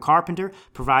expert Michael Carpenter,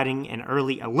 providing an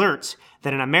early alert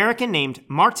that an American named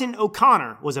Martin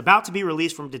O'Connor was about to be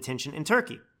released from detention in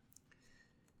Turkey.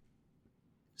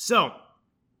 So,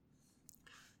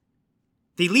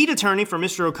 the lead attorney for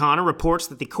Mr. O'Connor reports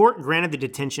that the court granted the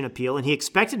detention appeal and he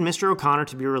expected Mr. O'Connor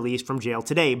to be released from jail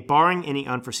today, barring any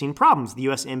unforeseen problems. The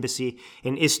U.S. Embassy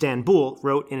in Istanbul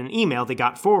wrote in an email that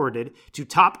got forwarded to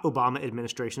top Obama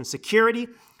administration security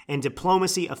and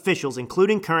diplomacy officials,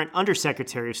 including current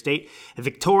Undersecretary of State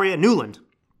Victoria Nuland.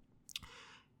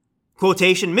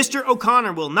 Quotation, Mr.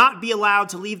 O'Connor will not be allowed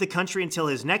to leave the country until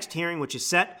his next hearing, which is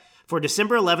set for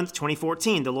December 11th,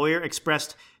 2014. The lawyer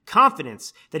expressed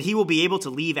confidence that he will be able to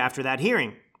leave after that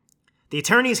hearing. The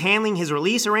attorney is handling his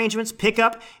release arrangements,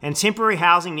 pickup, and temporary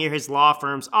housing near his law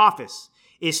firm's office.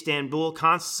 Istanbul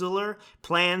consular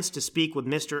plans to speak with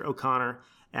Mr. O'Connor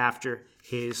after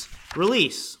his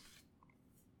release.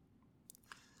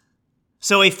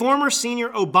 So a former senior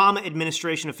Obama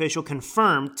administration official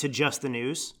confirmed to Just the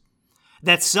News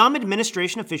that some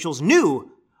administration officials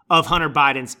knew of Hunter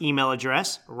Biden's email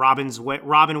address,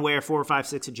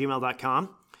 robinware456@gmail.com,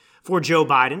 for Joe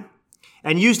Biden,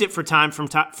 and used it from time to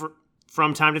time.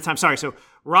 So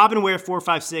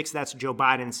robinware456, that's Joe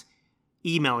Biden's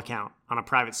email account on a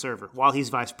private server while he's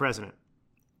vice president.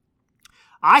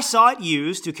 I saw it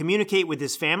used to communicate with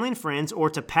his family and friends or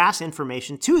to pass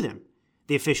information to them,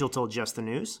 the official told Just the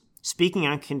News, speaking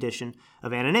on condition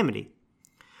of anonymity.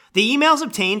 The emails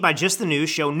obtained by Just the News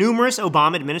show numerous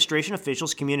Obama administration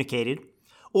officials communicated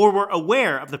or were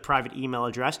aware of the private email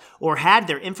address or had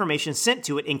their information sent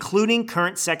to it, including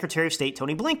current Secretary of State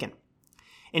Tony Blinken.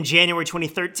 In January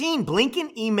 2013,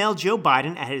 Blinken emailed Joe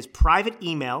Biden at his private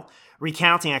email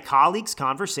recounting a colleague's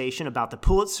conversation about the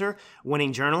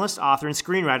Pulitzer-winning journalist, author, and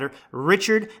screenwriter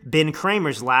Richard Ben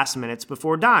Kramer's last minutes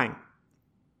before dying.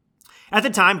 At the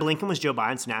time, Blinken was Joe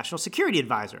Biden's national security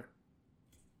advisor.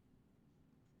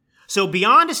 So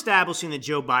beyond establishing that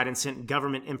Joe Biden sent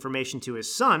government information to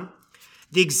his son,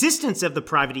 the existence of the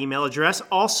private email address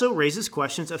also raises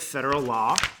questions of federal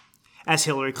law as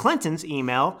Hillary Clinton's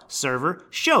email server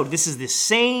showed. This is the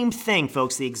same thing,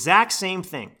 folks, the exact same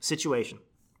situation.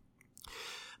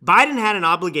 Biden had an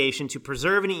obligation to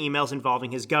preserve any emails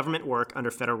involving his government work under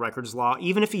federal records law,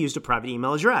 even if he used a private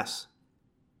email address.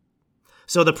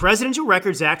 So the Presidential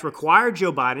Records Act required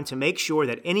Joe Biden to make sure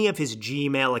that any of his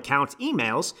Gmail account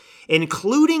emails,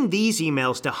 including these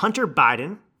emails to Hunter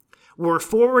Biden, were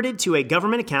forwarded to a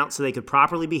government account so they could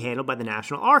properly be handled by the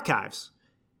National Archives.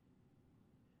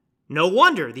 No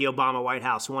wonder the Obama White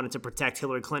House wanted to protect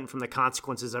Hillary Clinton from the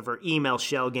consequences of her email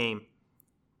shell game.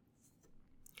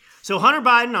 So Hunter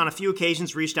Biden, on a few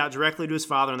occasions, reached out directly to his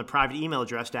father on the private email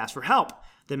address to ask for help.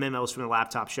 The memos from the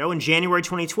laptop show. In January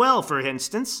 2012, for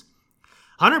instance,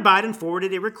 Hunter Biden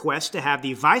forwarded a request to have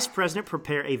the vice president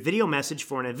prepare a video message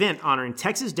for an event honoring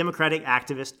Texas Democratic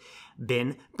activist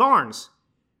Ben Barnes.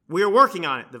 "We are working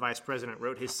on it," the vice president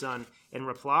wrote his son in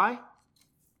reply.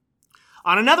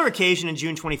 On another occasion in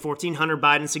June 2014, Hunter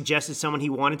Biden suggested someone he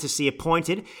wanted to see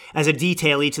appointed as a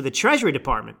detailee to the Treasury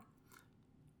Department.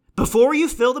 "Before you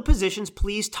fill the positions,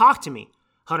 please talk to me,"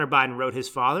 Hunter Biden wrote his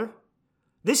father.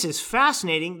 This is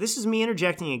fascinating. This is me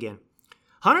interjecting again.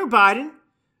 Hunter Biden,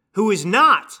 who is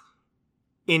not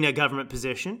in a government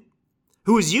position,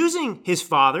 who is using his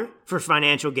father for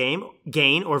financial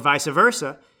gain or vice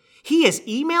versa, he is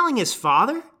emailing his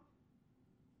father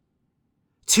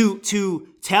to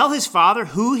tell his father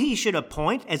who he should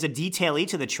appoint as a detailee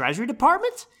to the Treasury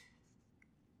Department?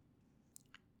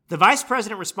 The vice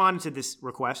president responded to this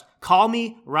request, "Call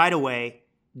me right away,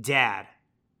 Dad."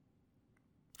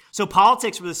 So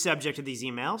politics were the subject of these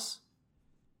emails,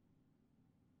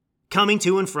 coming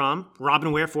to and from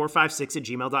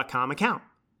robinware456@gmail.com account.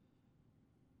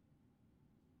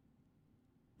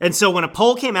 And so when a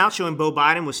poll came out showing Beau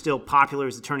Biden was still popular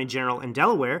as Attorney General in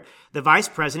Delaware, the vice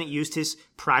president used his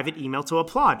private email to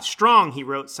applaud. "Strong," he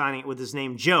wrote, signing it with his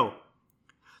name, Joe.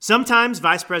 Sometimes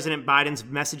Vice President Biden's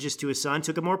messages to his son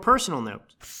took a more personal note.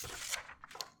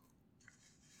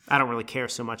 I don't really care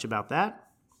so much about that.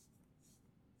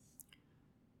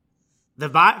 The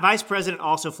vice president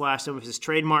also flashed some of his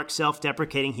trademark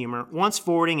self-deprecating humor, once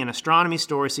forwarding an astronomy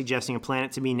story suggesting a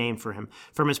planet to be named for him.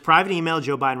 From his private email,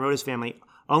 Joe Biden wrote his family,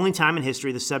 "Only time in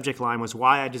history the subject line was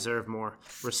why I deserve more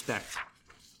respect."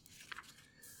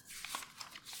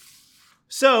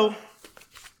 So,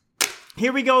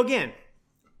 here we go again.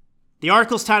 The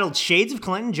article's titled "Shades of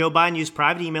Clinton, Joe Biden Used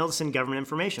Private Email to Send Government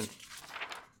Information."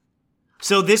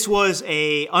 So this was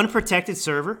an unprotected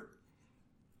server.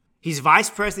 He's vice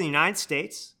president of the United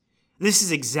States. This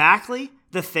is exactly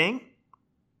the thing.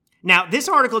 Now, this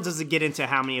article doesn't get into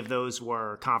how many of those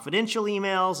were confidential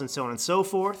emails and so on and so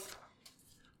forth.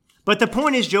 But the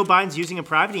point is, Joe Biden's using a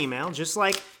private email, just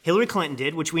like Hillary Clinton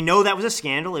did, which we know that was a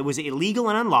scandal. It was illegal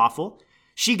and unlawful.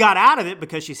 She got out of it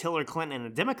because she's Hillary Clinton and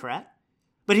a Democrat.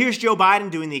 But here's Joe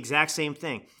Biden doing the exact same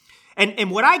thing.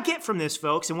 And what I get from this,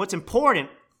 folks, and what's important,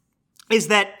 is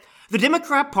that the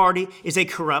Democrat Party is a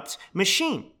corrupt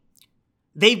machine.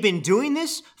 They've been doing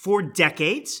this for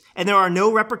decades, and there are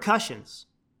no repercussions.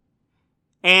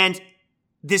 And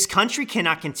this country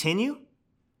cannot continue.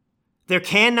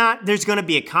 There's going to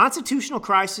be a constitutional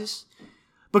crisis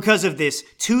because of this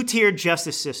two-tiered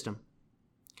justice system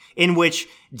in which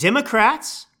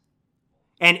Democrats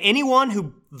and anyone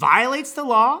who violates the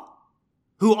law,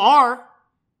 who are,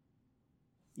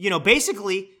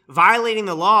 basically violating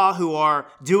the law, who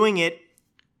are doing it,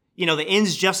 the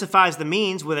ends justifies the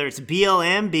means, whether it's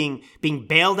BLM being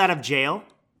bailed out of jail.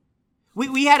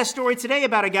 We had a story today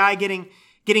about a guy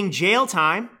getting jail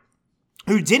time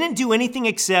who didn't do anything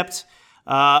except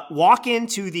walk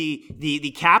into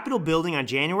the Capitol building on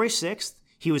January 6th.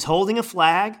 He was holding a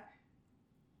flag.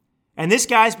 And this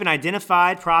guy's been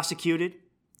identified, prosecuted,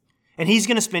 and he's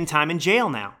going to spend time in jail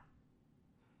now.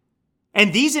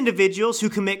 And these individuals who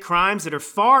commit crimes that are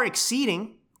far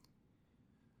exceeding,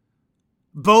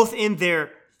 both in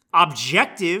their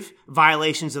objective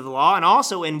violations of the law and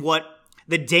also in what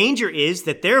the danger is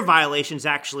that their violations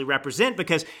actually represent,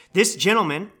 because this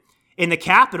gentleman in the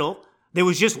Capitol that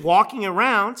was just walking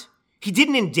around, he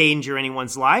didn't endanger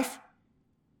anyone's life.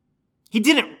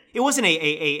 It wasn't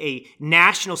a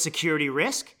national security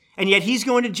risk, and yet he's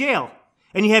going to jail.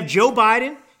 And you have Joe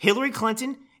Biden, Hillary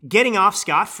Clinton getting off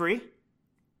scot-free,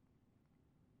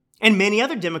 and many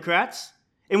other Democrats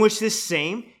in which this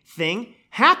same thing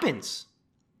happens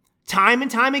time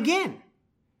and time again.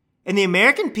 And the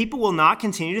American people will not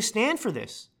continue to stand for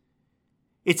this.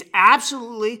 It's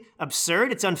absolutely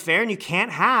absurd. It's unfair. And you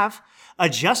can't have a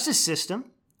justice system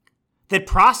that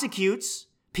prosecutes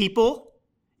people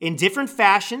in different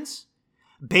fashions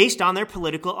based on their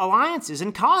political alliances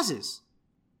and causes.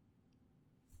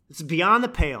 It's beyond the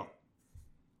pale.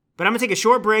 But I'm going to take a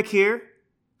short break here.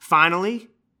 Finally,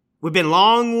 we've been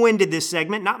long-winded this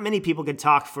segment. Not many people can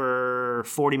talk for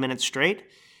 40 minutes straight,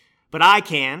 but I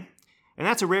can. And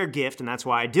that's a rare gift, and that's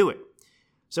why I do it.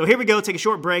 So here we go. Take a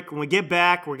short break. When we get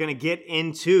back, we're going to get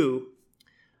into,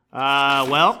 the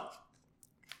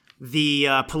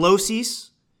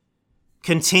Pelosi's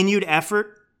continued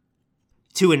effort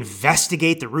to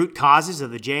investigate the root causes of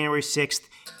the January 6th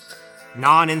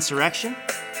non-insurrection.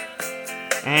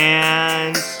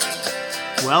 And,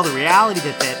 well, the reality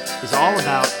that is all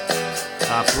about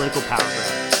political power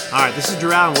grab. All right, this is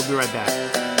Drew Allen. We'll be right back.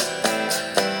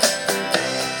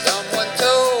 Someone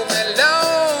told me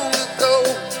long ago,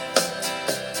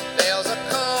 there's a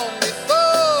calm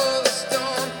before the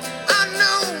storm. I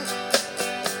know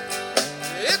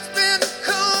it's been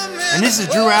coming. And this is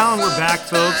Drew Allen. We're back,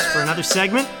 folks, for another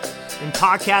segment in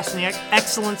podcasting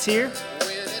excellence here.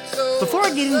 Before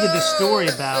I get into this story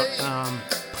about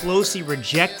Pelosi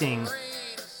rejecting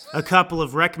a couple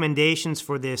of recommendations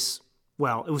for this,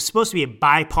 well, it was supposed to be a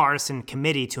bipartisan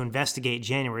committee to investigate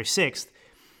January 6th,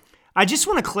 I just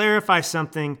want to clarify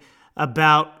something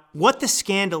about what the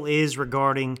scandal is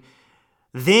regarding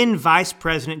then Vice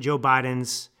President Joe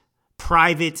Biden's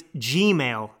private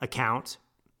Gmail account.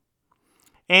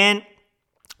 And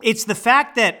it's the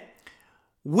fact that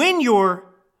when you're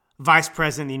Vice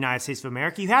President of the United States of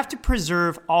America, you have to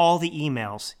preserve all the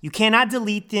emails. You cannot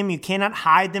delete them. You cannot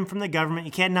hide them from the government.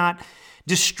 You cannot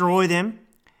destroy them,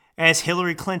 as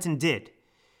Hillary Clinton did.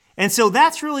 And so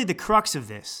that's really the crux of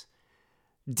this.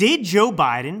 Did Joe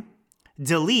Biden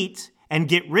delete and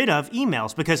get rid of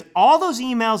emails? Because all those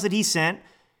emails that he sent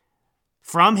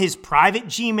from his private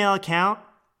Gmail account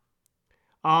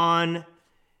on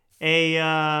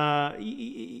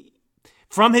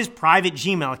from his private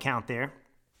Gmail account there,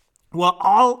 well,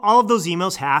 all of those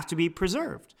emails have to be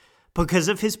preserved because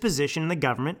of his position in the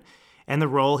government and the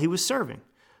role he was serving.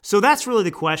 So that's really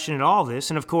the question in all of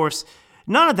this. And of course,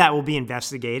 none of that will be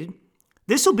investigated.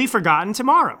 This will be forgotten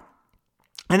tomorrow.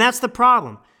 And that's the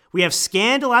problem. We have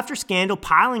scandal after scandal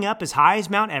piling up as high as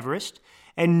Mount Everest,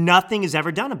 and nothing is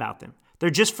ever done about them. They're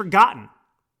just forgotten.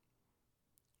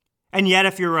 And yet,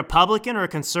 if you're a Republican or a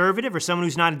conservative or someone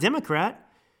who's not a Democrat,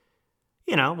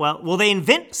 well, they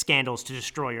invent scandals to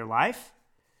destroy your life.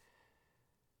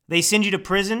 They send you to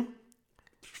prison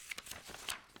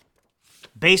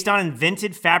based on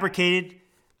invented, fabricated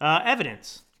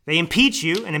evidence. They impeach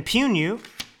you and impugn you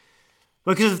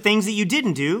because of things that you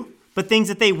didn't do, but things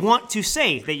that they want to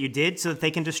say that you did so that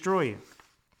they can destroy you.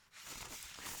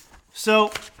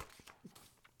 So,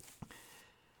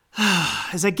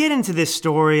 as I get into this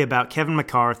story about Kevin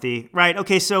McCarthy, right,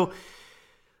 okay, so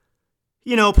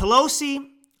Pelosi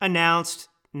announced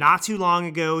not too long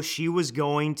ago she was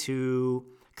going to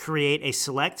create a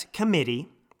select committee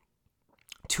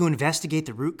to investigate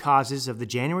the root causes of the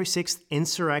January 6th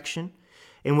insurrection,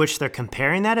 in which they're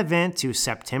comparing that event to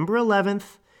September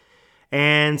 11th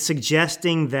and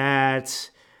suggesting that,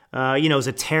 it was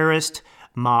a terrorist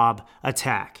mob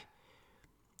attack.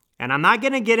 And I'm not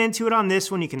going to get into it on this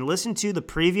one. You can listen to the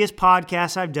previous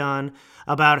podcasts I've done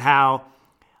about how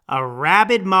a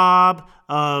rabid mob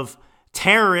of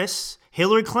terrorists,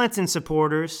 Hillary Clinton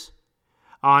supporters,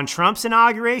 on Trump's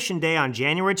inauguration day on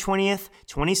January 20th,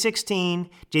 2016,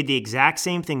 did the exact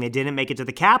same thing. They didn't make it to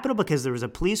the Capitol because there was a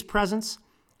police presence,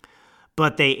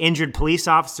 but they injured police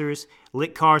officers,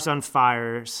 lit cars on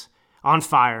fire,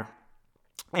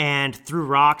 and threw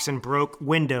rocks and broke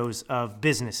windows of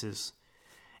businesses.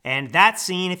 And that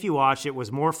scene, if you watch it,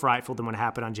 was more frightful than what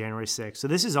happened on January 6th. So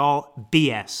this is all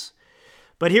BS.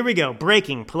 But here we go.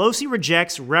 Breaking. Pelosi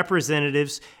rejects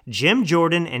Representatives Jim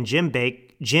Jordan and Jim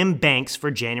Banks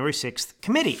for January 6th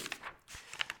committee.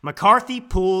 McCarthy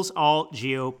pulls all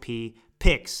GOP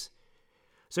picks.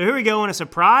 So here we go. In a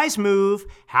surprise move,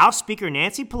 House Speaker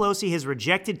Nancy Pelosi has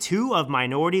rejected two of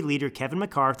Minority Leader Kevin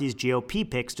McCarthy's GOP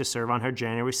picks to serve on her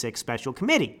January 6th special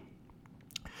committee.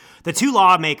 The two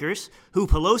lawmakers who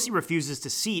Pelosi refuses to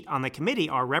seat on the committee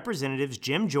are Representatives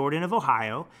Jim Jordan of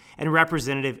Ohio and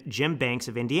Representative Jim Banks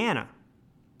of Indiana.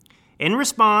 In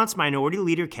response, Minority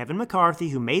Leader Kevin McCarthy,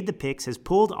 who made the picks, has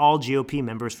pulled all GOP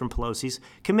members from Pelosi's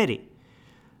committee.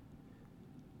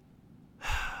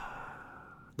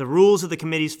 The rules of the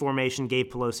committee's formation gave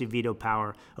Pelosi veto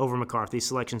power over McCarthy's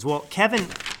selections. Well, Kevin,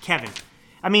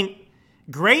 I mean,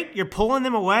 great, you're pulling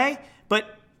them away,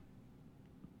 but,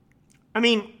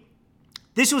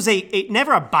 this was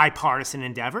never a bipartisan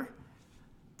endeavor.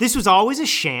 This was always a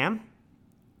sham.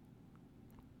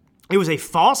 It was a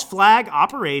false flag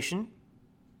operation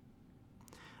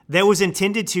that was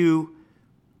intended to,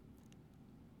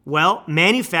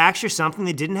 manufacture something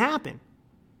that didn't happen.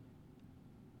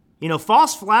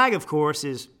 False flag, of course,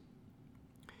 is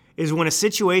when a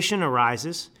situation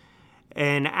arises,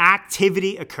 an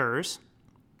activity occurs,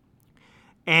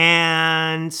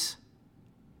 and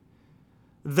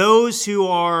those who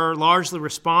are largely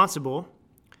responsible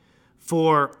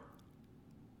for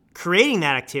creating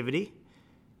that activity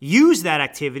use that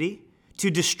activity to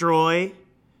destroy,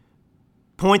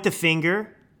 point the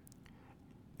finger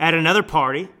at another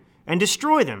party, and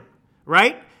destroy them,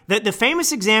 right? The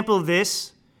famous example of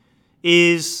this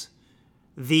is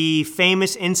the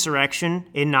famous insurrection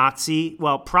in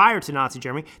prior to Nazi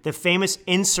Germany, the famous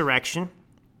insurrection,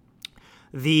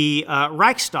 the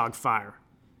Reichstag fire.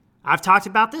 I've talked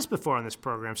about this before on this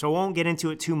program, so I won't get into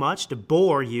it too much to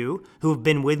bore you who have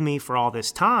been with me for all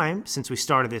this time since we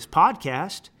started this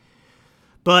podcast.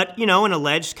 But, an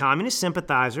alleged communist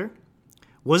sympathizer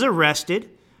was arrested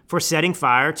for setting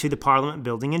fire to the Parliament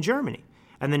building in Germany.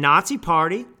 And the Nazi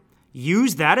Party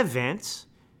used that event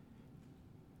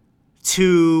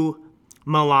to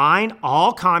malign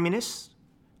all communists,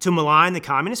 to malign the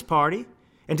Communist Party,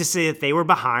 and to say that they were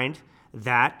behind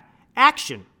that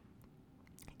action.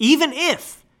 Even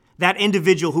if that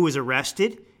individual who was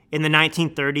arrested in the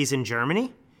 1930s in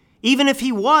Germany, even if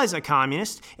he was a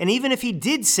communist, and even if he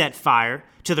did set fire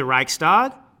to the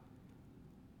Reichstag,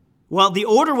 well, the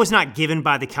order was not given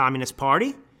by the Communist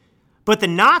Party, but the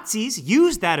Nazis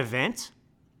used that event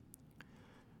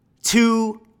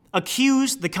to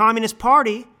accuse the Communist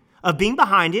Party of being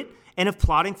behind it and of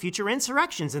plotting future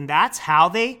insurrections. And that's how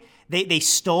they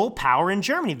stole power in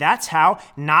Germany. That's how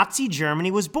Nazi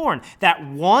Germany was born. That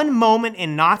one moment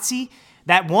in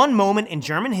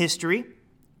German history,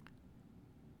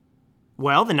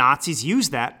 well, the Nazis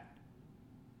used that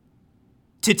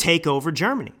to take over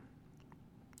Germany.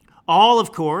 All,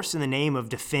 of course, in the name of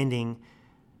defending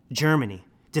Germany,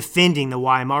 defending the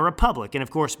Weimar Republic. And,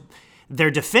 of course, their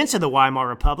defense of the Weimar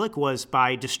Republic was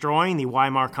by destroying the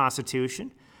Weimar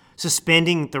Constitution,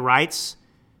 suspending the rights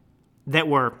that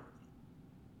were,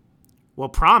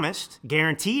 promised,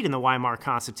 guaranteed in the Weimar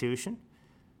Constitution,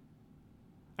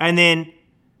 and then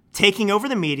taking over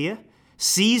the media,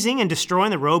 seizing and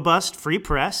destroying the robust free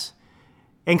press,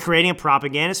 and creating a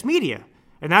propagandist media.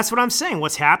 And that's what I'm saying.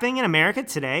 What's happening in America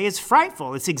today is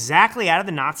frightful. It's exactly out of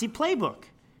the Nazi playbook.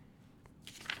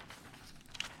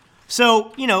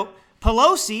 So,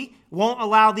 Pelosi won't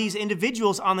allow these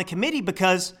individuals on the committee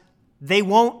because they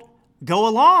won't go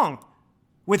along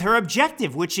with her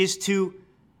objective, which is to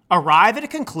arrive at a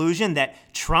conclusion that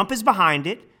Trump is behind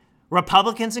it,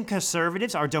 Republicans and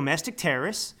conservatives are domestic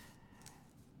terrorists,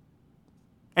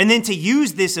 and then to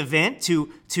use this event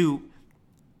to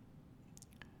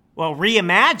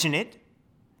reimagine it,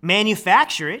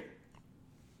 manufacture it,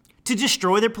 to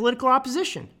destroy their political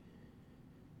opposition.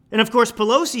 And of course,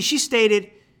 Pelosi, she stated,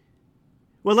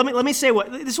 let me say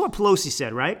this is what Pelosi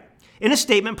said, right? In a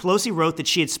statement, Pelosi wrote that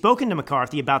she had spoken to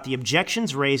McCarthy about the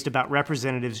objections raised about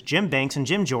Representatives Jim Banks and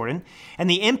Jim Jordan and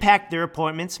the impact their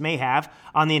appointments may have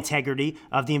on the integrity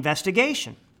of the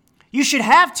investigation. You should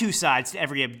have two sides to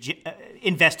every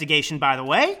investigation, by the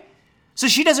way. So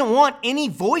she doesn't want any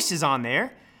voices on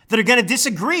there that are going to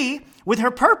disagree with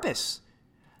her purpose.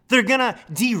 They're going to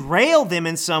derail them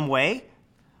in some way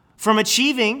from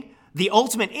achieving the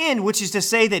ultimate end, which is to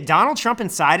say that Donald Trump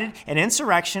incited an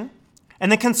insurrection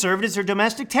and the conservatives are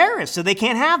domestic terrorists, so they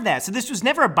can't have that. So this was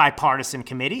never a bipartisan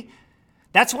committee.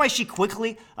 That's why she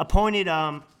quickly appointed,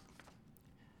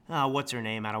 what's her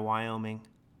name out of Wyoming?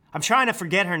 I'm trying to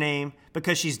forget her name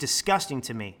because she's disgusting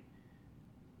to me.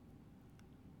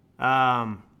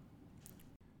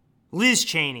 Liz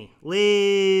Cheney.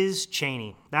 Liz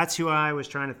Cheney. That's who I was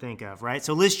trying to think of, right?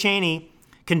 So Liz Cheney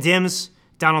condemns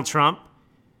Donald Trump,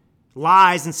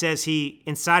 lies and says he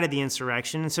incited the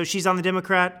insurrection, and so she's on the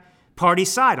Democrat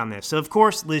Party's side on this. So, of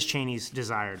course, Liz Cheney's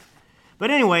desired. But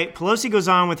anyway, Pelosi goes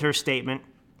on with her statement.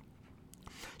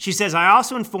 She says, I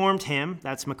also informed him,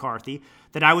 that's McCarthy,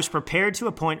 that I was prepared to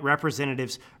appoint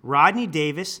Representatives Rodney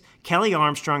Davis, Kelly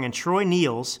Armstrong, and Troy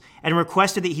Niels, and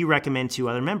requested that he recommend two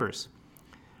other members.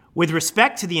 With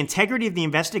respect to the integrity of the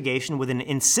investigation, with an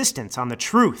insistence on the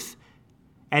truth,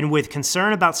 and with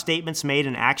concern about statements made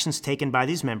and actions taken by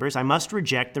these members, I must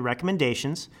reject the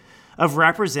recommendations of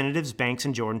Representatives Banks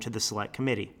and Jordan to the Select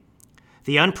Committee.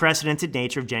 The unprecedented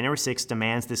nature of January 6th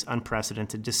demands this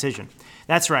unprecedented decision.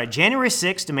 That's right. January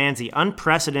 6th demands the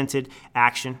unprecedented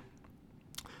action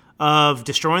of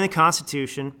destroying the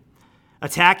Constitution,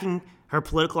 attacking her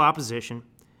political opposition,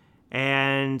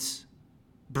 and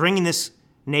bringing this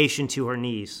nation to her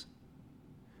knees.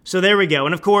 So there we go.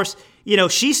 And of course,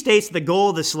 she states the goal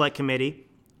of the Select Committee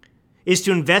is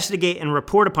to investigate and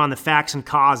report upon the facts and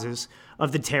causes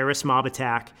of the terrorist mob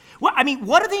attack. Well, I mean,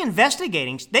 what are they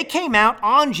investigating? They came out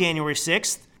on January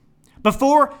 6th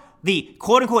before the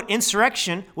quote-unquote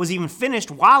insurrection was even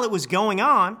finished, while it was going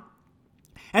on,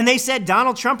 and they said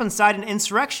Donald Trump incited an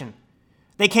insurrection.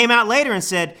 They came out later and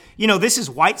said, this is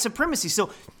white supremacy.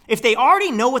 So if they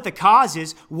already know what the cause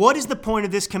is, what is the point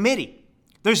of this committee?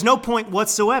 There's no point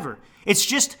whatsoever. It's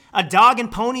just a dog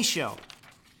and pony show.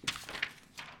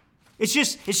 It's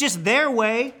just their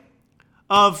way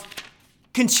of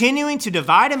continuing to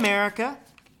divide America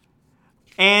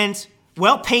and,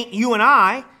 paint you and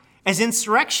I as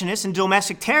insurrectionists and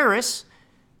domestic terrorists,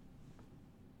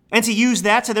 and to use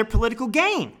that to their political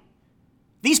gain.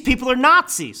 These people are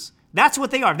Nazis. That's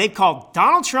what they are. They've called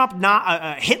Donald Trump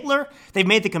Hitler. They've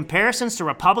made the comparisons to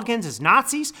Republicans as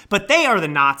Nazis, but they are the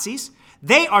Nazis.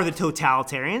 They are the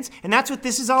totalitarians, and that's what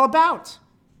this is all about.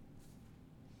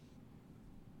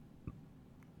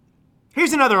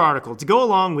 Here's another article to go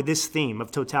along with this theme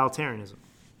of totalitarianism.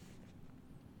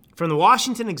 From the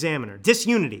Washington Examiner,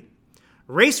 Disunity,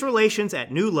 Race Relations at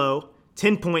New Low,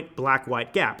 10-Point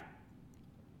Black-White Gap.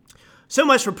 So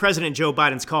much for President Joe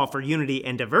Biden's call for unity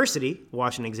and diversity,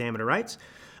 Washington Examiner writes.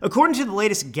 According to the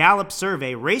latest Gallup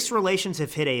survey, race relations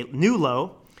have hit a new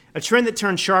low, a trend that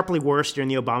turned sharply worse during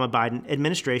the Obama-Biden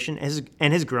administration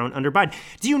and has grown under Biden.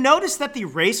 Do you notice that the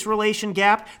race relation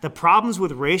gap, the problems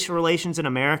with race relations in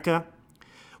America,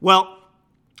 well,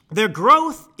 their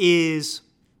growth is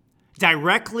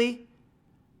directly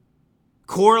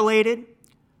correlated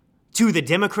to the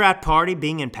Democrat Party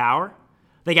being in power.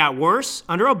 They got worse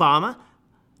under Obama.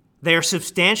 They are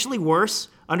substantially worse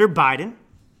under Biden.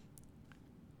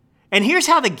 And here's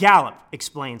how the Gallup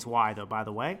explains why, though, by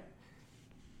the way.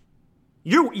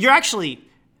 You're actually,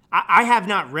 I have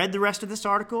not read the rest of this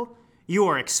article. You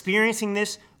are experiencing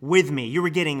this with me. You were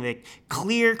getting the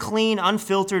clear, clean,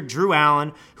 unfiltered Drew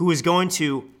Allen, who is going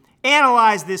to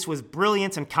analyze this with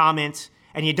brilliance and comment,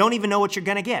 and you don't even know what you're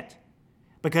going to get,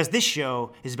 because this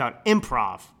show is about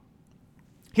improv.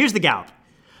 Here's the Gallup.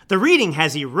 The reading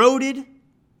has eroded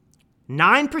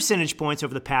 9 percentage points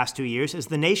over the past 2 years as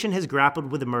the nation has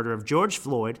grappled with the murder of George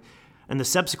Floyd and the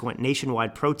subsequent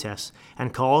nationwide protests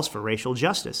and calls for racial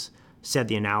justice, said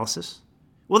the analysis.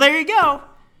 Well, there you go.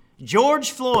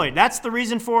 George Floyd. That's the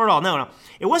reason for it all. No.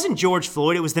 It wasn't George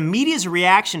Floyd. It was the media's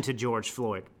reaction to George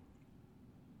Floyd.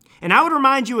 And I would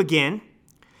remind you again,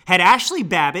 had Ashley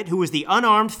Babbitt, who was the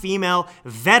unarmed female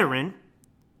veteran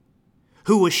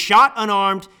who was shot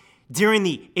unarmed during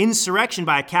the insurrection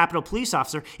by a Capitol police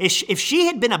officer, if she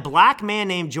had been a black man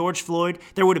named George Floyd,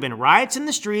 there would have been riots in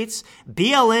the streets,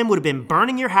 BLM would have been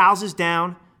burning your houses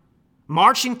down,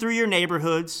 marching through your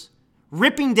neighborhoods,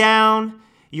 ripping down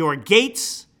your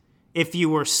gates if you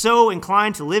were so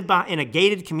inclined to live in a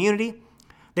gated community.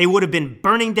 They would have been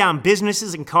burning down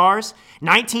businesses and cars.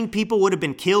 19 people would have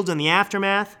been killed in the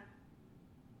aftermath.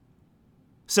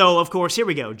 So, of course, here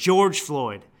we go, George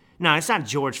Floyd. No, it's not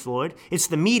George Floyd. It's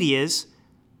the media's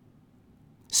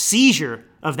seizure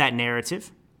of that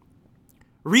narrative,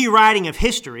 rewriting of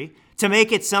history to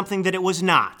make it something that it was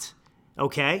not,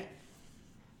 okay?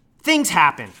 Things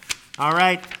happen, all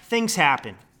right? Things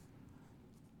happen.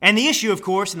 And the issue, of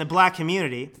course, in the black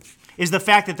community is the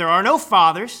fact that there are no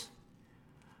fathers.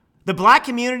 The black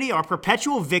community are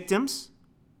perpetual victims,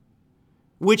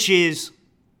 which is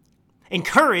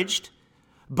encouraged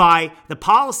by the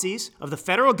policies of the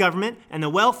federal government and the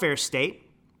welfare state.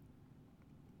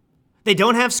 They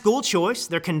don't have school choice.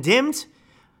 They're condemned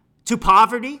to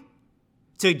poverty,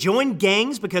 to join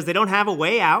gangs because they don't have a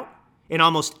way out in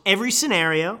almost every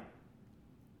scenario.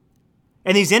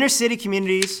 And these inner city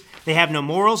communities, they have no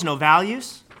morals, no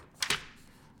values.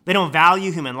 They don't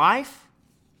value human life.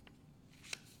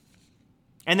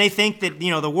 And they think that,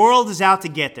 the world is out to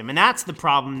get them. And that's the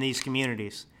problem in these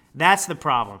communities. That's the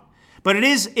problem. But it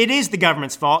is the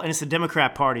government's fault, and it's the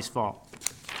Democrat Party's fault.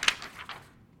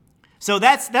 So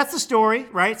that's the story,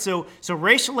 right? So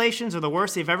race relations are the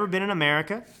worst they've ever been in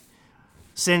America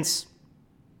since,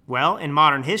 in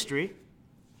modern history.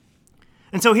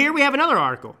 And so here we have another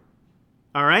article.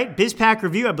 All right, BizPac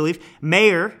Review, I believe.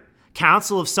 Mayor,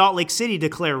 Council of Salt Lake City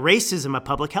declare racism a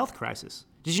public health crisis.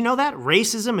 Did you know that?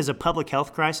 Racism is a public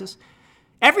health crisis.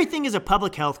 Everything is a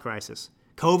public health crisis.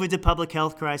 COVID's a public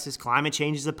health crisis. Climate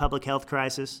change is a public health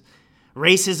crisis.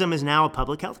 Racism is now a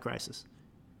public health crisis.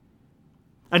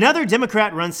 Another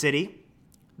Democrat-run city,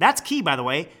 that's key, by the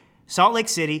way, Salt Lake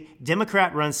City,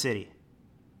 Democrat-run city,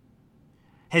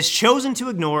 has chosen to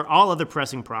ignore all other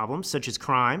pressing problems, such as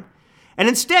crime, and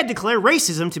instead declare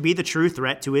racism to be the true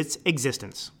threat to its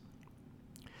existence.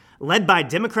 led by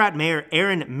Democrat Mayor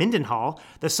Aaron Mendenhall,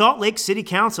 the Salt Lake City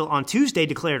Council on Tuesday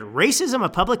declared racism a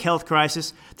public health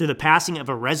crisis through the passing of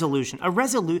a resolution.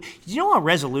 You know a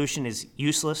resolution is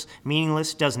useless,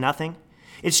 meaningless, does nothing?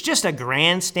 It's just a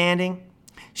grandstanding.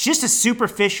 It's just a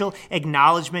superficial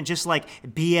acknowledgement, just like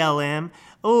BLM.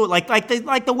 Oh, like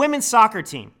the women's soccer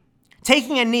team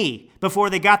taking a knee before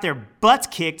they got their butts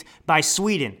kicked by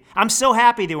Sweden. I'm so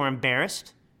happy they were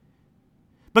embarrassed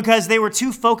because they were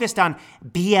too focused on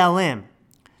BLM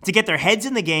to get their heads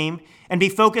in the game and be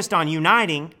focused on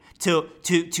uniting to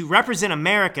represent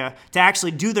America, to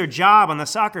actually do their job on the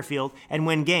soccer field and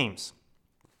win games.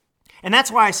 And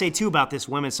that's why I say, too, about this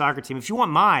women's soccer team, if you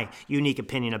want my unique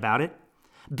opinion about it,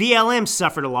 BLM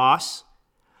suffered a loss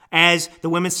as the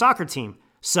women's soccer team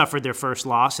suffered their first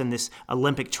loss in this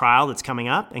Olympic trial that's coming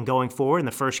up and going forward in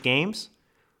the first games.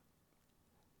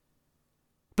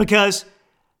 Because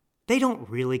they don't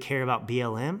really care about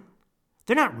BLM.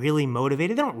 They're not really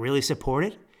motivated. They don't really support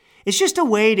it. It's just a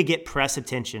way to get press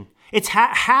attention. It's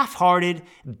half-hearted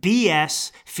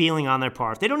BS feeling on their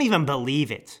part. They don't even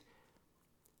believe it.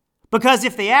 Because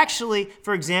if they actually,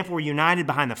 for example, were united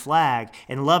behind the flag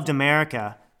and loved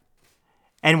America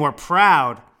and were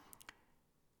proud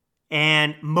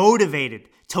and motivated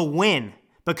to win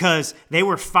because they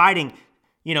were fighting,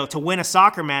 to win a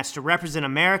soccer match to represent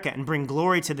America and bring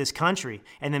glory to this country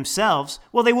and themselves,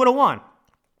 well, they would have won.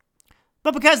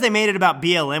 But because they made it about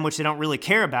BLM, which they don't really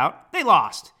care about, they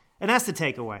lost. And that's the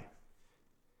takeaway.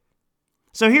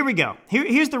 So here we go.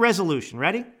 Here's the resolution.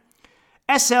 Ready?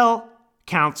 SLC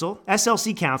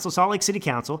Council, Salt Lake City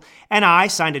Council, and I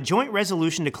signed a joint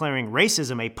resolution declaring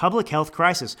racism a public health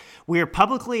crisis. We are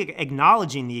publicly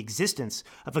acknowledging the existence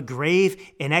of a grave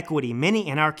inequity many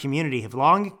in our community have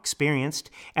long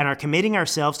experienced and are committing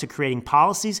ourselves to creating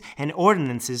policies and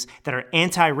ordinances that are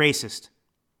anti-racist.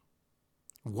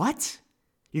 What?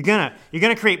 You're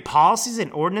gonna create policies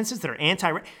and ordinances that are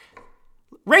anti-racist?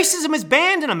 Racism is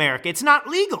banned in America. It's not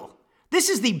legal. This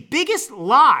is the biggest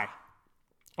lie.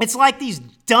 It's like these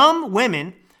dumb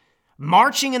women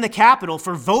marching in the Capitol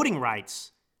for voting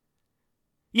rights.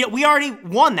 Yeah, we already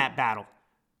won that battle.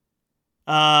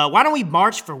 Why don't we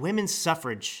march for women's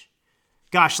suffrage?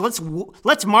 Gosh,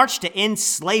 let's march to end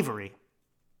slavery.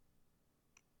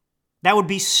 That would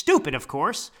be stupid, of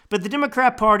course, but the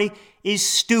Democrat Party is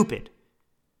stupid.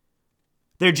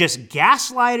 They're just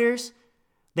gaslighters.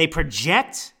 They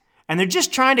project, and they're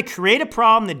just trying to create a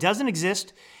problem that doesn't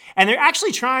exist. And they're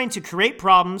actually trying to create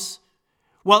problems.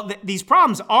 Well, these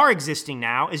problems are existing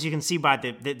now, as you can see by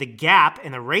the gap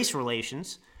in the race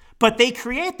relations, but they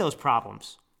create those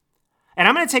problems. And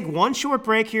I'm going to take one short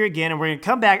break here again, and we're going to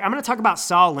come back. I'm going to talk about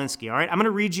Saul Alinsky, all right? I'm going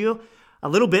to read you a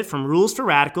little bit from Rules for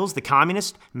Radicals, the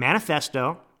Communist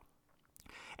Manifesto.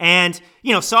 And,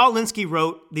 Saul Alinsky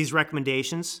wrote these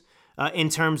recommendations in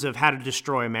terms of how to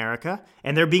destroy America,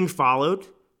 and they're being followed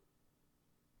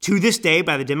to this day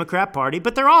by the Democrat Party,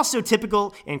 but they're also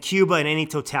typical in Cuba and any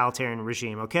totalitarian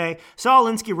regime, okay? Saul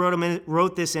Alinsky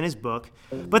wrote this in his book,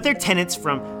 but they're tenets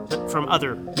from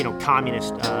other,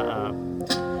 communist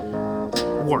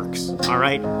works, all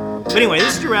right? But anyway,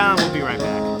 this is Drew. We'll be right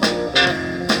back.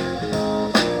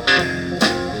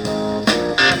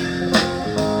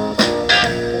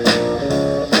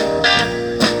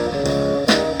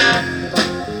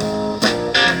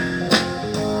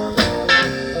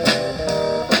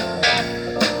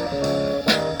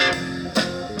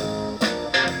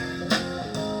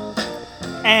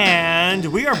 And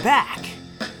we are back.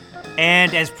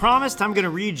 And as promised, I'm going to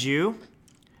read you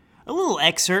a little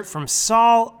excerpt from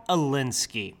Saul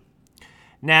Alinsky.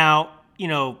 Now,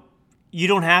 you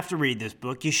don't have to read this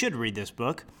book. You should read this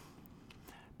book.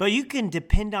 But you can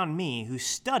depend on me, who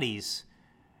studies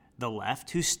the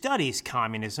left, who studies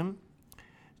communism,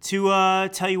 to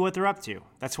tell you what they're up to.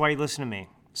 That's why you listen to me.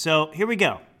 So here we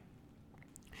go.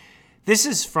 This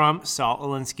is from Saul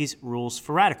Alinsky's Rules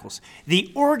for Radicals.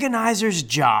 The organizer's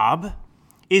job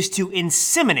is to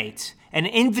inseminate an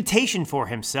invitation for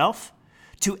himself,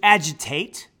 to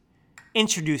agitate,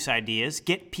 introduce ideas,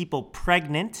 get people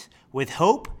pregnant with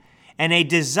hope and a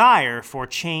desire for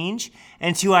change,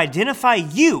 and to identify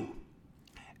you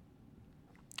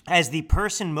as the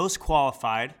person most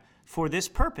qualified for this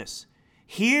purpose.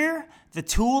 Here, the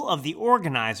tool of the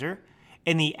organizer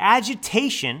in the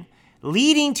agitation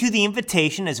leading to the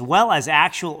invitation, as well as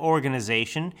actual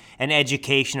organization and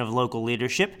education of local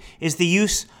leadership, is the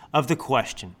use of the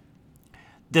question,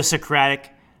 the Socratic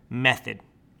method.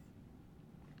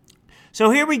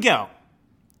 So here we go.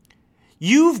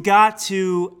 You've got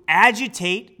to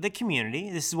agitate the community.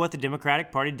 This is what the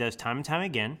Democratic Party does time and time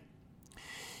again.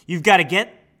 You've got to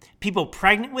get people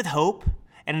pregnant with hope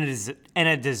and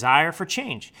a desire for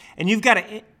change. And you've got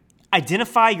to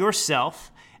identify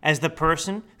yourself as the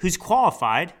person who's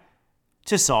qualified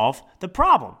to solve the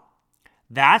problem.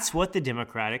 That's what the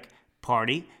Democratic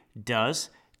Party does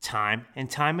time and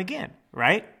time again,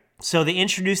 right? So they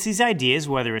introduce these ideas,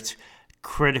 whether it's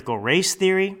critical race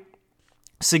theory,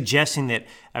 suggesting that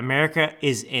America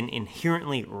is an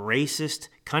inherently racist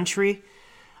country,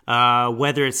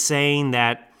 whether it's saying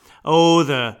that,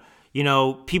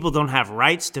 people don't have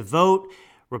rights to vote.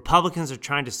 Republicans are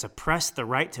trying to suppress the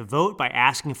right to vote by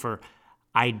asking for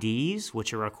IDs,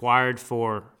 which are required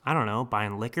for,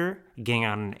 buying liquor, getting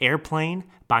on an airplane,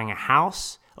 buying a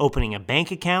house, opening a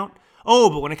bank account. Oh,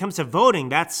 but when it comes to voting,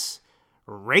 that's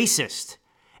racist.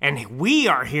 And we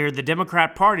are here, the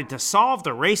Democrat Party, to solve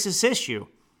the racist issue.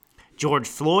 George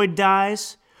Floyd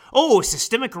dies. Oh,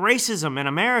 systemic racism in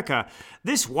America.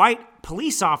 This white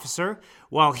police officer,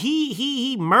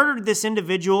 he murdered this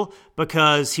individual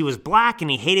because he was black and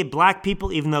he hated black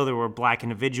people, even though there were black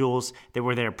individuals that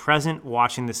were there present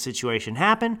watching the situation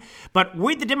happen. But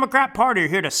we, the Democrat Party, are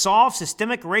here to solve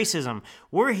systemic racism.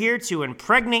 We're here to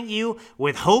impregnate you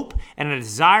with hope and a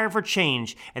desire for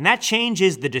change. And that change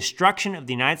is the destruction of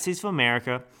the United States of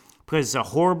America, because it's a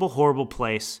horrible, horrible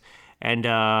place. And,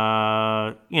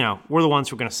 we're the ones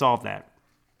who are going to solve that.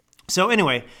 So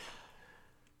anyway,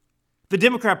 the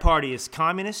Democrat Party is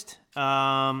communist.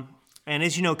 And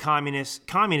as you know,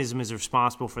 communism is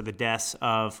responsible for the deaths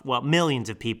of, millions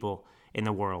of people in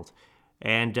the world.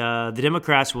 And the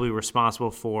Democrats will be responsible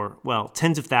for,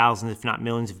 tens of thousands, if not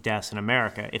millions of deaths in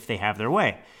America if they have their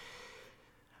way.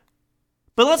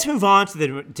 But let's move on to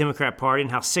the Democrat Party and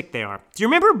how sick they are. Do you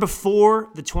remember before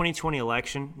the 2020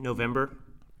 election, November,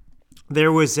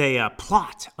 there was a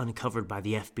plot uncovered by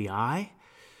the FBI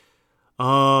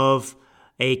of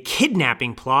a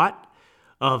kidnapping plot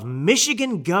of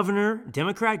Michigan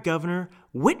Democrat Governor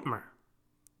Whitmer.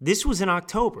 This was in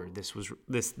October. This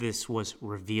was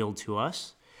revealed to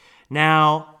us.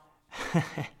 Now,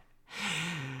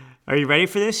 are you ready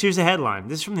for this? Here's a headline.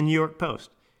 This is from the New York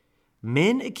Post.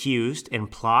 Men accused in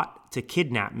plot to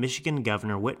kidnap Michigan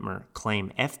Governor Whitmer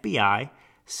claim FBI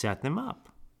set them up.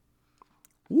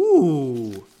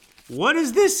 Ooh, what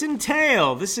does this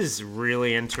entail? This is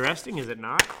really interesting, is it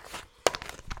not?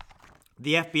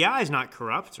 The FBI is not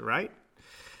corrupt, right?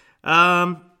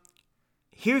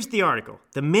 Here's the article.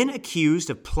 The men accused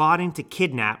of plotting to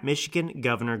kidnap Michigan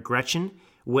Governor Gretchen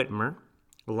Whitmer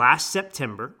last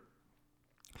September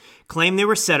claim they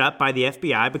were set up by the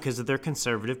FBI because of their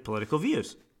conservative political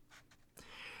views.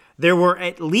 There were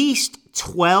at least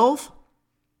 12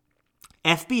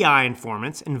 FBI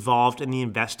informants involved in the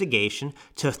investigation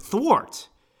to thwart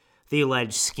the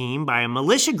alleged scheme by a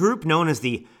militia group known as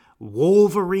the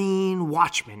Wolverine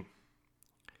Watchmen.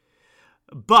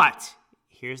 But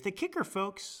here's the kicker,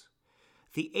 folks.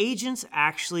 The agents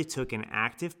actually took an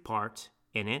active part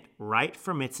in it right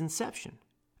from its inception,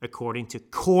 according to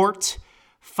court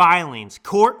filings.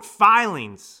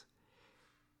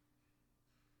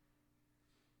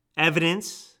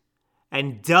 Evidence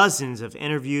and dozens of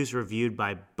interviews reviewed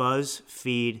by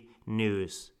BuzzFeed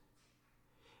News.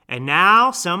 And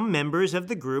now some members of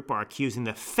the group are accusing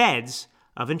the feds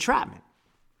of entrapment.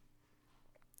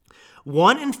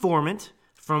 One informant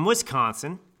from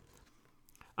Wisconsin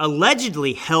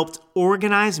allegedly helped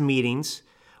organize meetings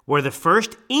where the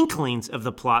first inklings of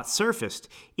the plot surfaced,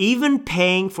 even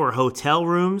paying for hotel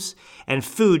rooms and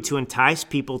food to entice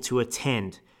people to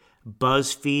attend,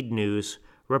 BuzzFeed News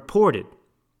reported.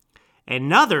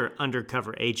 Another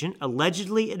undercover agent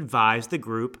allegedly advised the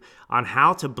group on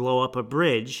how to blow up a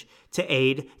bridge to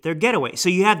aid their getaway. So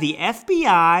you have the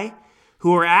FBI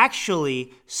who are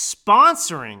actually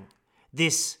sponsoring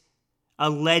this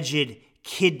alleged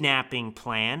kidnapping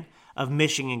plan of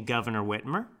Michigan Governor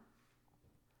Whitmer.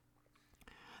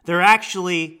 They're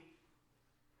actually,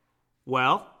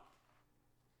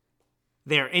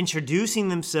 they're introducing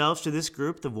themselves to this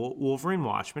group, the Wolverine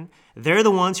Watchmen. They're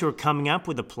the ones who are coming up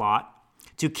with a plot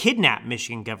to kidnap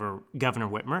Michigan Governor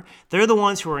Whitmer. They're the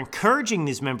ones who are encouraging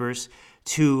these members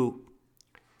to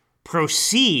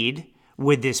proceed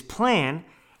with this plan.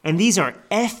 And these are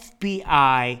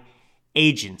FBI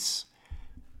agents.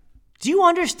 Do you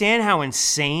understand how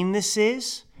insane this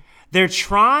is? The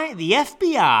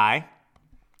FBI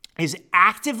is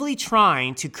actively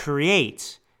trying to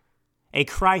create a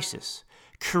crisis,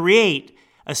 create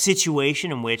a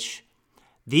situation in which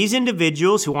these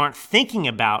individuals who aren't thinking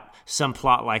about some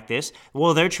plot like this,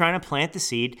 they're trying to plant the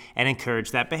seed and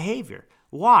encourage that behavior.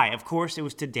 Why? Of course, it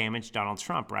was to damage Donald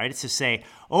Trump, right? It's to say,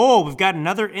 oh, we've got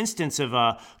another instance of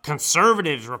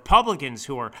conservatives, Republicans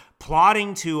who are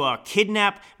plotting to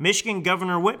kidnap Michigan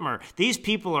Governor Whitmer. These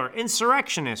people are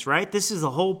insurrectionists, right? This is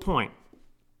the whole point.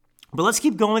 But let's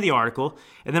keep going with the article,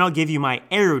 and then I'll give you my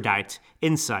erudite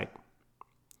insight.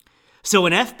 So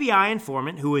an FBI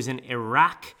informant who was an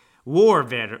Iraq war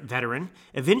veteran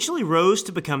eventually rose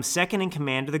to become second in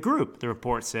command of the group, the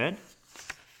report said.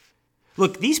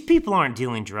 Look, these people aren't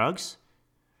dealing drugs.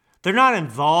 They're not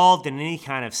involved in any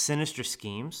kind of sinister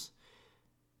schemes.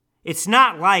 It's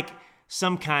not like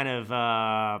some kind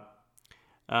of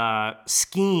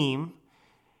scheme,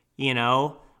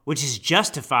 which is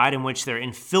justified, in which they're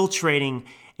infiltrating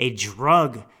a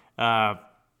drug,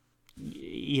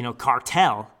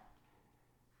 cartel.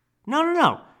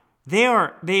 No. They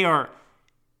are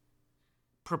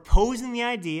proposing the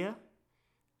idea,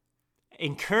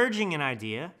 encouraging an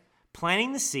idea,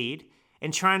 planting the seed,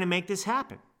 and trying to make this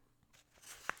happen.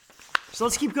 So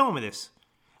let's keep going with this.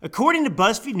 According to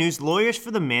BuzzFeed News, lawyers for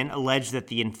the men allege that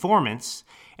the informants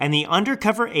and the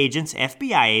undercover agents,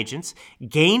 FBI agents,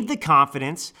 gained the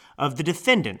confidence of the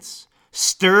defendants,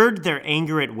 stirred their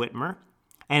anger at Whitmer,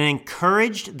 and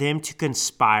encouraged them to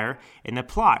conspire in the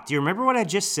plot. Do you remember what I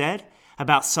just said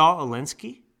about Saul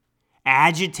Alinsky?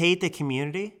 Agitate the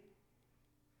community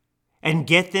and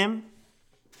get them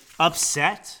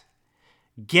upset,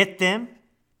 get them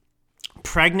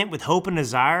pregnant with hope and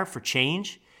desire for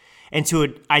change, and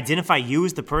to identify you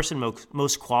as the person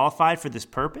most qualified for this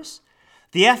purpose.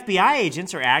 The FBI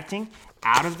agents are acting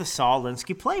out of the Saul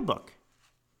Alinsky playbook.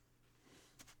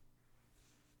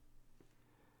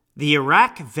 The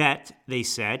Iraq vet, they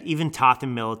said, even taught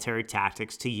them military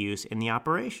tactics to use in the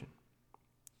operation.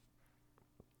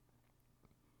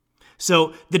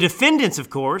 So the defendants, of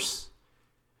course,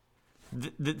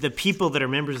 the people that are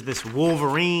members of this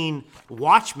Wolverine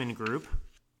Watchmen group,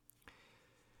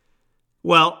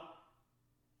 well,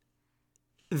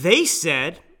 they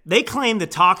claimed the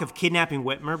talk of kidnapping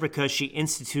Whitmer because she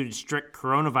instituted strict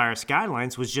coronavirus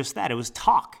guidelines was just that. It was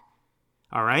talk.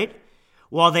 All right?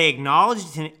 While they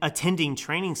acknowledged attending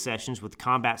training sessions with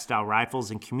combat-style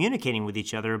rifles and communicating with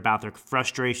each other about their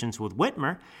frustrations with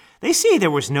Whitmer, they say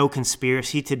there was no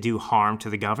conspiracy to do harm to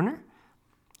the governor.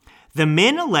 The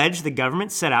men allege the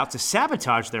government set out to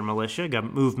sabotage their militia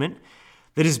movement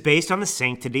that is based on the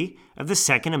sanctity of the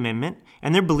Second Amendment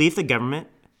and their belief the government,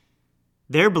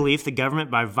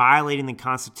 by violating the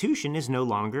Constitution, is no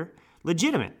longer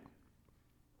legitimate.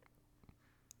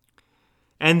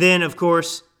 And then, of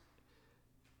course,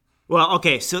 so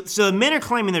the men are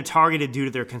claiming they're targeted due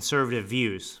to their conservative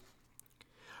views.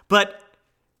 But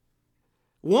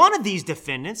one of these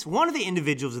defendants, one of the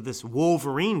individuals of this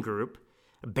Wolverine group,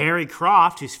 Barry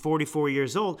Croft, who's 44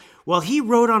 years old, he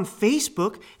wrote on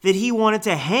Facebook that he wanted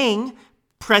to hang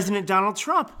President Donald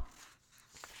Trump,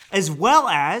 as well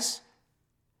as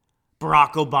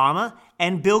Barack Obama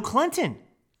and Bill Clinton.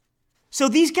 So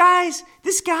this guy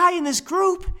in this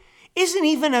group isn't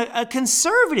even a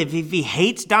conservative if he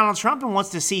hates Donald Trump and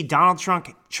wants to see Donald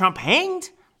Trump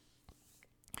hanged.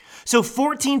 So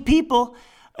 14 people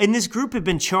in this group have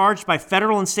been charged by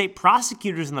federal and state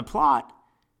prosecutors in the plot.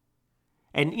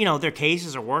 And, their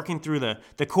cases are working through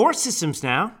the court systems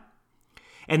now.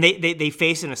 And they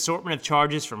face an assortment of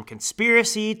charges from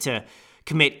conspiracy to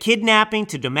commit kidnapping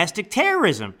to domestic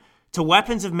terrorism to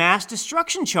weapons of mass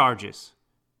destruction charges.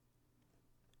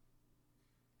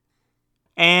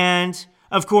 And,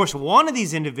 of course, one of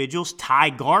these individuals,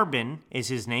 Ty Garbin is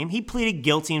his name, he pleaded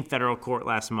guilty in federal court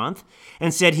last month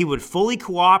and said he would fully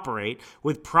cooperate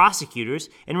with prosecutors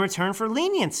in return for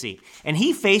leniency. And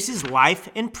he faces life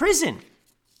in prison.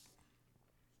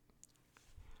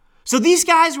 So these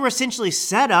guys were essentially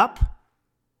set up.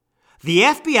 The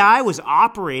FBI was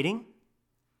operating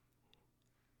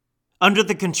under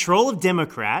the control of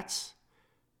Democrats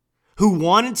who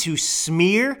wanted to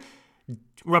smear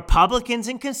Republicans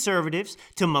and conservatives,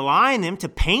 to malign them, to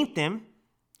paint them.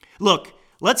 Look,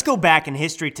 let's go back in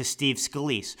history to Steve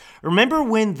Scalise. Remember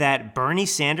when that Bernie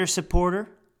Sanders supporter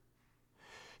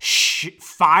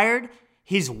fired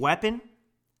his weapon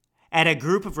at a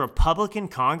group of Republican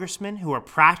congressmen who were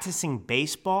practicing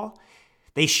baseball?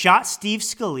 They shot Steve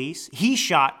Scalise. He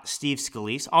shot Steve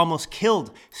Scalise, almost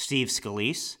killed Steve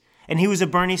Scalise, and he was a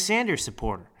Bernie Sanders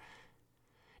supporter.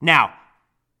 Now,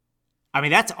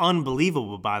 that's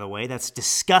unbelievable, by the way. That's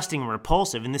disgusting and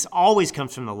repulsive. And this always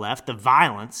comes from the left, the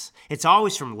violence. It's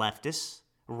always from leftists,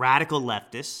 radical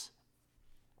leftists.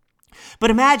 But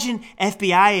imagine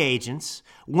FBI agents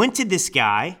went to this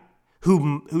guy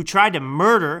who tried to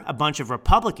murder a bunch of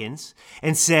Republicans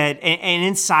and said and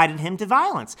incited him to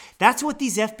violence. That's what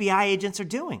these FBI agents are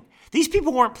doing. These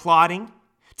people weren't plotting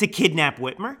to kidnap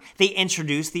Whitmer. They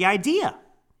introduced the idea.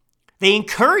 They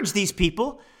encouraged these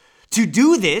people to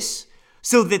do this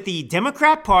so that the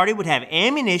Democrat Party would have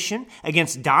ammunition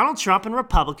against Donald Trump and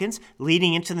Republicans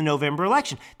leading into the November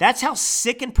election. That's how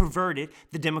sick and perverted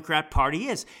the Democrat Party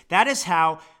is. That is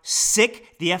how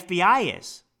sick the FBI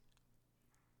is.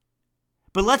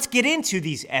 But let's get into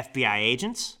these FBI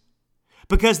agents,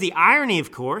 because the irony,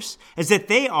 of course, is that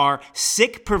they are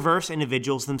sick, perverse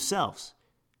individuals themselves.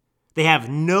 There's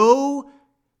no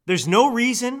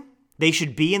reason they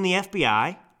should be in the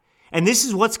FBI. And this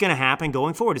is what's going to happen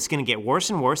going forward. It's going to get worse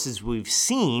and worse as we've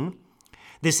seen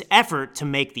this effort to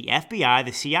make the FBI,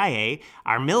 the CIA,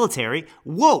 our military,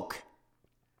 woke.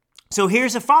 So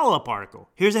here's a follow-up article.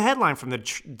 Here's a headline from the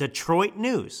Detroit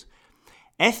News.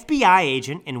 FBI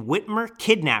agent in Whitmer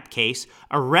kidnap case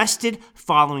arrested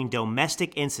following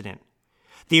domestic incident.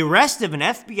 The arrest of an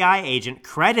FBI agent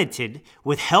credited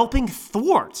with helping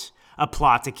thwart a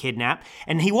plot to kidnap,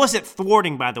 and he wasn't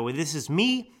thwarting, by the way. This is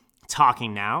me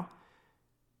talking now.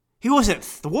 He wasn't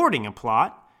thwarting a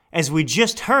plot. As we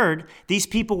just heard, these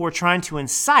people were trying to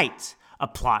incite a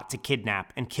plot to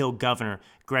kidnap and kill Governor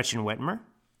Gretchen Whitmer.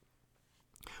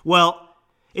 Well,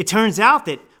 it turns out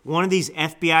that one of these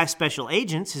FBI special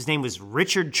agents, his name was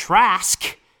Richard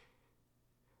Trask,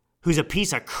 who's a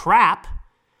piece of crap.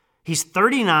 He's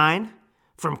 39,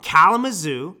 from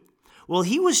Kalamazoo. Well,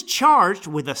 he was charged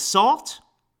with assault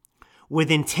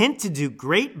with intent to do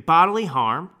great bodily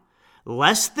harm,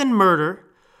 less than murder,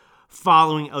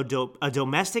 following a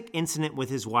domestic incident with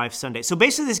his wife Sunday. So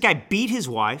basically, this guy beat his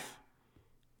wife.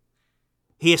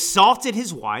 He assaulted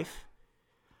his wife.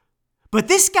 But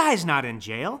this guy's not in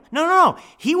jail. No.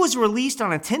 He was released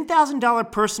on a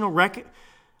 $10,000 personal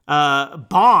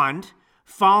bond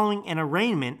following an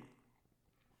arraignment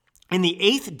in the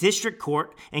 8th District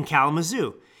Court in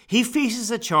Kalamazoo. He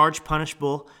faces a charge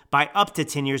punishable by up to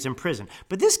 10 years in prison.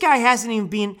 But this guy hasn't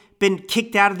even been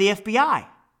kicked out of the FBI.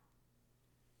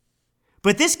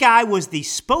 But this guy was the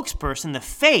spokesperson, the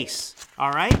face,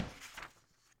 all right?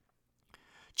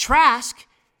 Trask,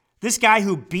 this guy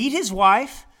who beat his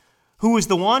wife, who was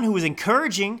the one who was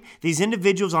encouraging these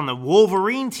individuals on the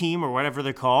Wolverine team, or whatever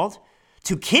they're called,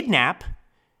 to kidnap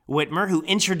Whitmer, who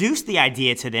introduced the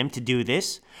idea to them to do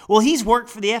this. Well, he's worked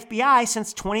for the FBI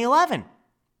since 2011.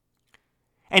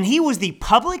 And he was the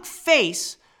public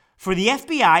face for the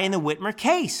FBI in the Whitmer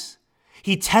case.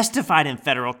 He testified in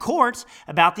federal courts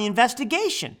about the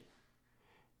investigation.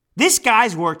 This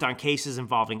guy's worked on cases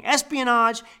involving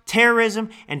espionage, terrorism,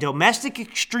 and domestic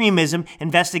extremism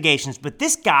investigations. But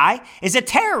this guy is a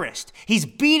terrorist. He's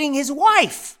beating his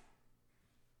wife.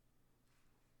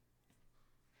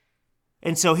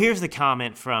 And so here's the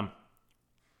comment from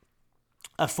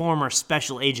a former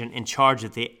special agent in charge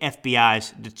of the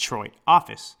FBI's Detroit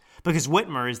office. Because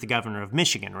Whitmer is the governor of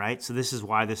Michigan, right? So this is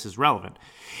why this is relevant.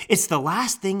 It's the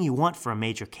last thing you want for a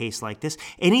major case like this.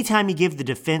 Anytime you give the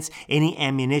defense any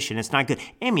ammunition, it's not good.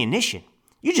 Ammunition?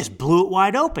 You just blew it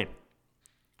wide open.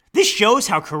 This shows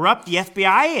how corrupt the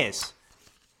FBI is,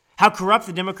 how corrupt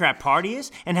the Democrat Party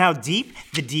is, and how deep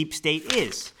the deep state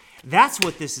is. That's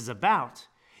what this is about.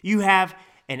 You have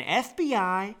an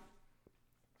FBI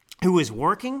who is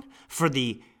working for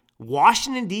the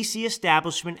Washington, D.C.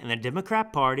 establishment and the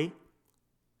Democrat Party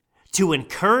to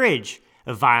encourage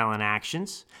violent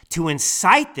actions, to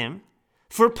incite them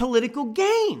for political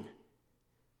gain.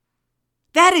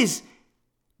 That is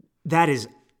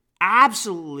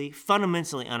absolutely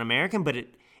fundamentally un-American, but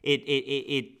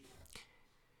it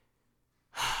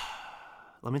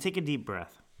let me take a deep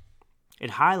breath. It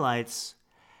highlights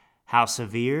how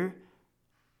severe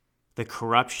the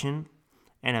corruption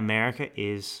in America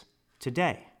is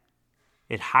today.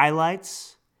 It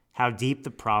highlights how deep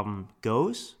the problem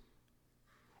goes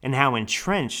and how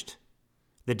entrenched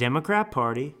the Democrat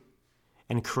Party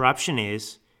and corruption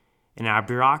is in our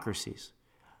bureaucracies.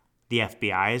 The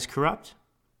FBI is corrupt.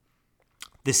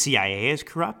 The CIA is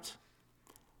corrupt.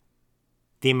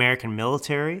 The American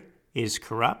military is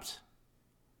corrupt.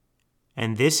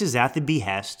 And this is at the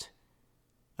behest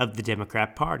of the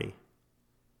Democrat Party.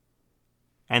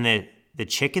 And the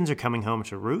chickens are coming home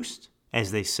to roost,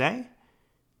 as they say.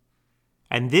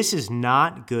 And this is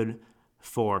not good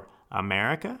for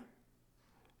America.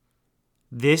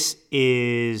 This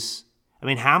is,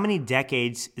 how many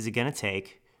decades is it going to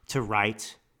take to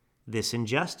right this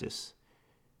injustice?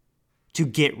 To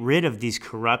get rid of these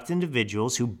corrupt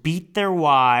individuals who beat their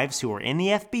wives, who are in the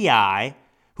FBI,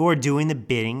 who are doing the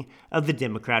bidding of the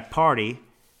Democrat Party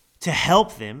to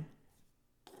help them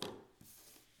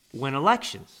win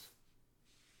elections.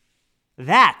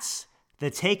 That's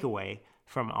the takeaway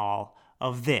from all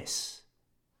of this.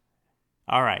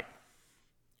 All right.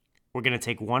 We're going to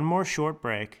take one more short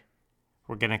break.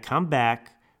 We're going to come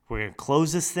back. We're going to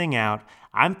close this thing out.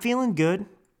 I'm feeling good.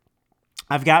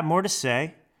 I've got more to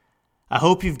say. I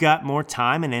hope you've got more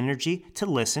time and energy to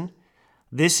listen.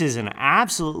 This is an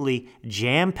absolutely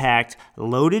jam-packed,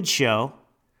 loaded show.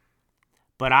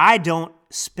 But I don't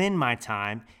spend my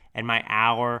time and my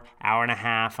hour and a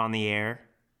half on the air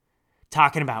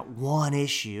talking about one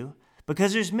issue,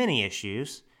 because there's many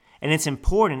issues, and it's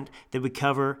important that we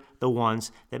cover the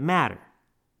ones that matter.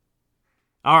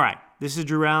 All right, this is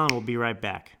Drew Allen. We'll be right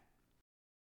back.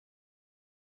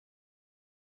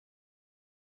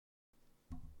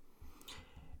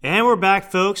 And we're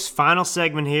back, folks. Final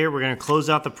segment here. We're going to close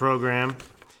out the program.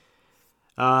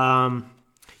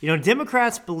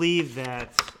 Democrats believe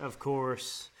that, of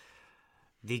course,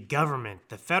 the government,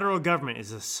 the federal government,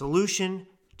 is a solution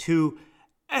to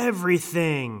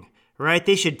everything, right?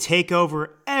 They should take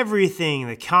over everything.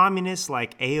 The communists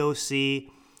like AOC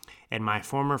and my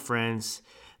former friends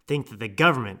think that the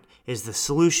government is the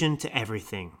solution to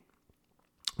everything.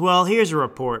 Well, here's a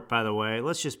report, by the way.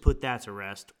 Let's just put that to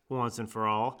rest once and for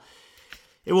all.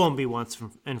 It won't be once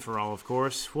and for all, of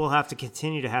course. We'll have to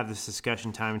continue to have this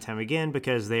discussion time and time again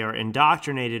because they are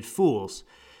indoctrinated fools.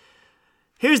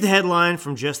 Here's the headline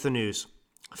from Just the News.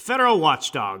 Federal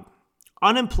watchdog.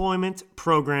 Unemployment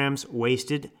programs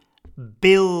wasted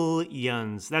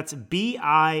billions. That's billions.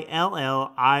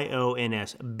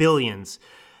 Billions.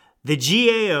 The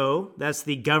GAO, that's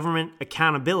the Government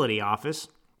Accountability Office,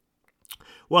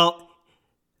 well,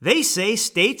 they say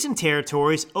states and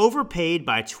territories overpaid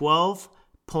by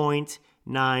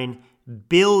 $12.9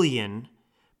 billion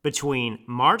between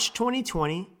March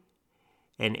 2020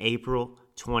 and April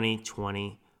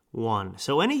 2021.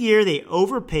 So in a year, they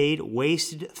overpaid,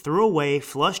 wasted, threw away,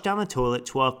 flushed down the toilet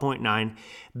 $12.9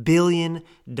 billion.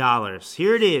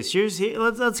 Here it is.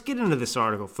 Let's get into this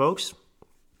article, folks.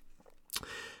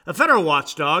 A federal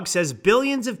watchdog says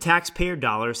billions of taxpayer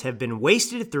dollars have been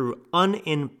wasted through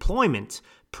unemployment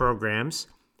programs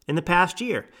in the past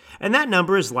year, and that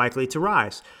number is likely to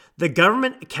rise. The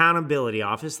Government Accountability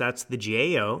Office, that's the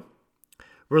GAO,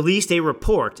 released a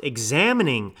report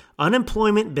examining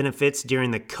unemployment benefits during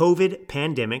the COVID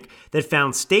pandemic that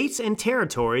found states and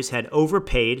territories had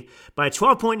overpaid by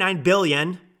 $12.9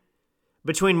 billion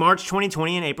between March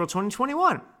 2020 and April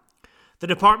 2021. The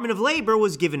Department of Labor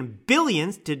was given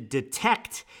billions to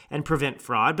detect and prevent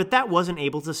fraud, but that wasn't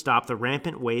able to stop the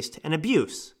rampant waste and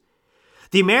abuse.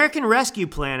 The American Rescue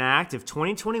Plan Act of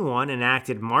 2021,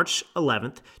 enacted March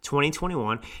 11th,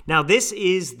 2021. Now, this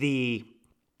is the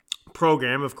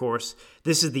program, of course.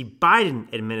 This is the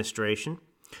Biden administration.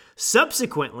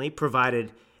 Subsequently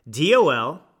provided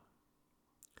DOL,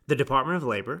 the Department of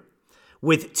Labor,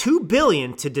 with $2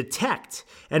 billion to detect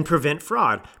and prevent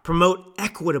fraud, promote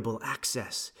equitable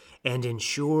access, and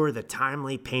ensure the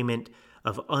timely payment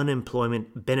of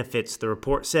unemployment benefits, the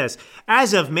report says.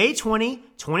 As of May 20,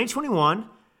 2021,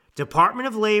 Department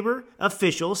of Labor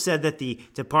officials said that the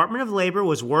Department of Labor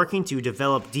was working to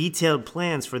develop detailed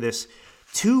plans for this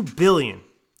 $2 billion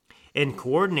in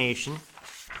coordination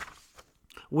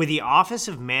with the Office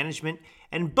of Management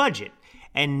and Budget,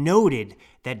 and noted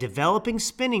that developing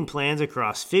spending plans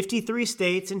across 53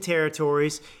 states and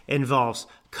territories involves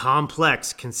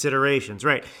complex considerations.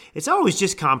 Right. It's always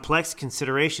just complex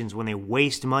considerations when they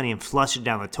waste money and flush it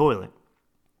down the toilet.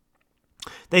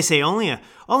 They say only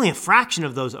a fraction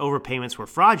of those overpayments were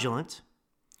fraudulent.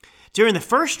 During the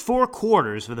first 4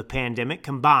 quarters of the pandemic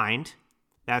combined,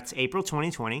 that's April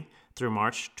 2020 through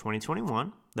March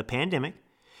 2021, the pandemic,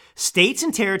 states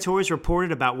and territories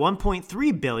reported about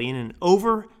 $1.3 billion in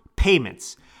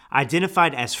overpayments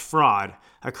identified as fraud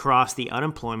across the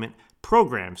unemployment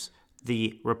programs,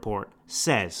 the report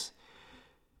says.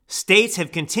 States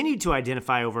have continued to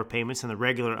identify overpayments in the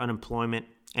regular unemployment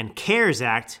and CARES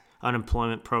Act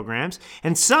unemployment programs,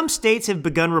 and some states have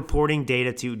begun reporting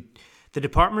data to the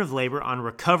Department of Labor on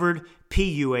recovered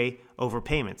PUA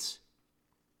overpayments.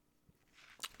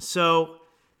 So,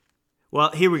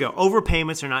 well, here we go.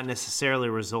 Overpayments are not necessarily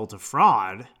a result of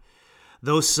fraud,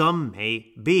 though some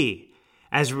may be.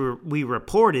 As we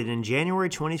reported in January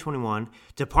 2021,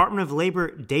 Department of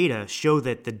Labor data show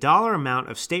that the dollar amount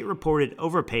of state-reported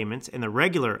overpayments in the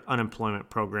regular unemployment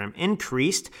program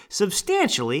increased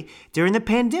substantially during the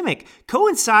pandemic,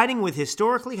 coinciding with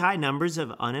historically high numbers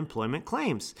of unemployment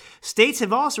claims. States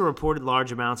have also reported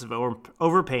large amounts of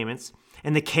overpayments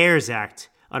in the CARES Act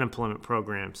unemployment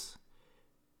programs.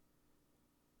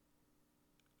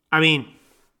 I mean,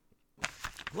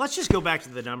 let's just go back to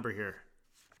the number here.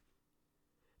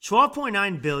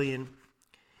 $12.9 billion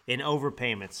in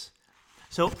overpayments.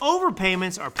 So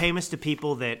overpayments are payments to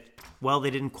people that, well,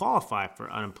 they didn't qualify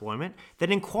for unemployment. They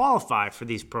didn't qualify for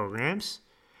these programs.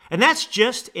 And that's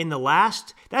just in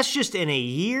a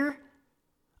year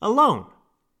alone.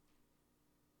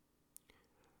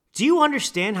 Do you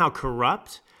understand how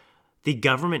corrupt the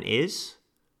government is,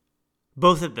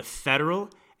 both at the federal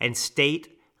and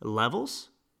state levels?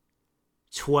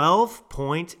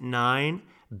 $12.9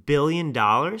 billion.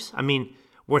 I mean,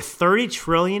 we're $30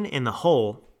 trillion in the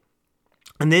hole,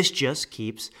 and this just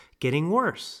keeps getting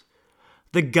worse.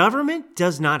 The government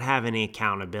does not have any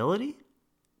accountability.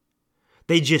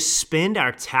 They just spend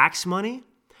our tax money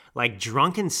like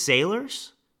drunken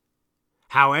sailors,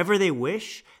 however they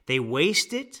wish. They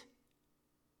waste it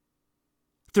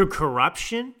through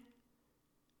corruption.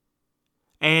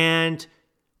 And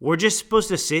we're just supposed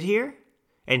to sit here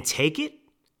and take it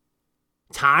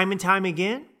time and time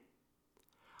again?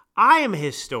 I am a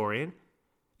historian,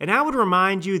 and I would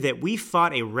remind you that we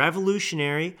fought a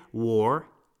revolutionary war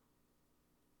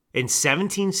in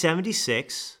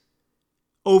 1776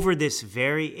 over this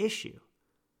very issue.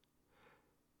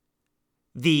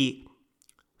 The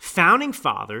founding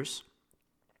fathers,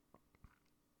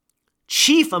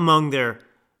 chief among their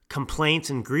complaints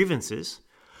and grievances,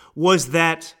 was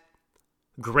that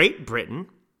Great Britain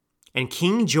and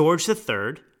King George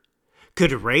III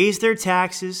could raise their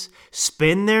taxes,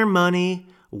 spend their money,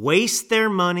 waste their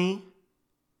money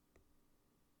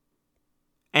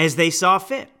as they saw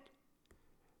fit.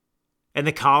 And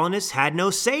the colonists had no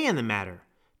say in the matter.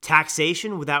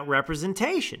 Taxation without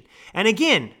representation. And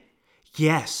again,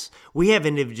 yes, we have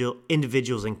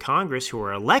individuals in Congress who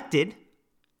are elected,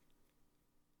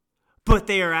 but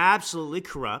they are absolutely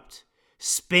corrupt,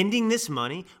 spending this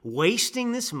money,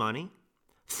 wasting this money,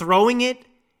 throwing it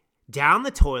down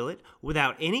the toilet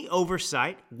without any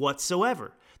oversight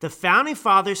whatsoever. The Founding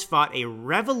Fathers fought a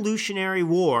revolutionary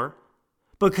war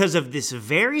because of this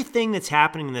very thing that's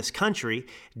happening in this country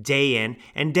day in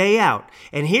and day out.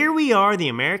 And here we are, the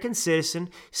American citizen,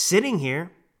 sitting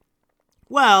here,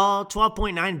 well,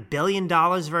 $12.9 billion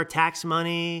of our tax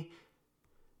money,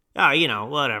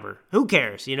 whatever. Who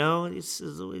cares,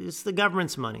 It's the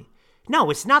government's money. No,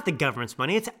 it's not the government's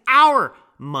money. It's our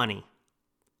money.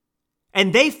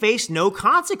 And they face no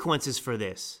consequences for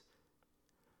this.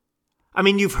 I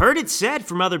mean, you've heard it said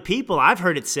from other people. I've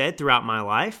heard it said throughout my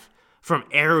life from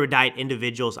erudite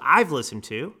individuals I've listened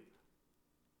to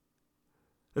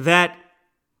that,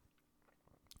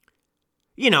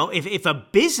 if a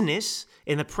business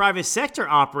in the private sector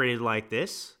operated like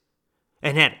this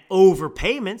and had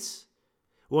overpayments,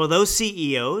 well, those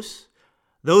CEOs,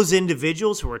 those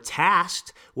individuals who are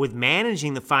tasked with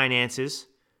managing the finances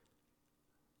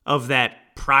of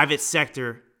that private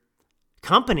sector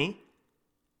company,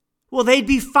 well, they'd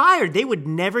be fired. They would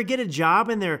never get a job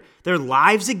in their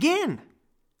lives again.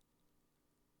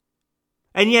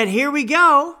 And yet here we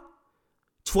go,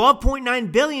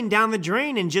 $12.9 billion down the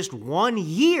drain in just 1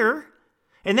 year,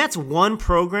 and that's one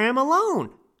program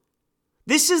alone.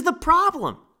 This is the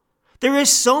problem. There is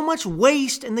so much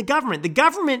waste in the government. The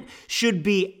government should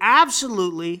be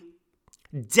absolutely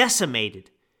decimated.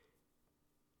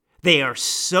 They are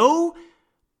so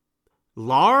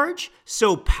large,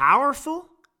 so powerful,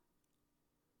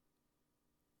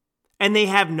 and they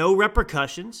have no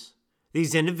repercussions,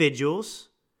 these individuals,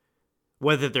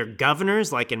 whether they're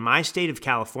governors like in my state of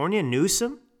California,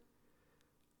 Newsom,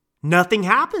 nothing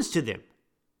happens to them.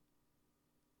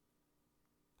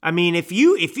 I mean, if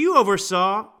you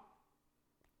oversaw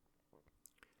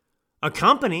a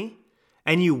company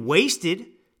and you wasted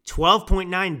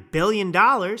 $12.9 billion,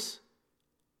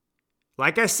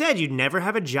 like I said, you'd never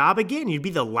have a job again. You'd be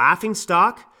the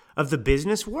laughingstock of the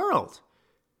business world.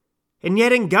 And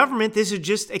yet in government, this is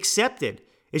just accepted.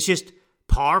 It's just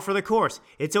par for the course.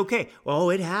 It's okay. Well,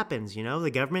 it happens,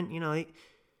 the government,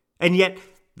 and yet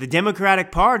the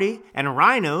Democratic Party and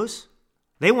rhinos,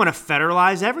 they want to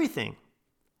federalize everything.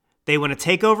 They want to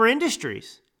take over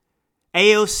industries.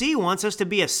 AOC wants us to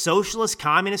be a socialist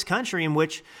communist country in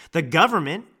which the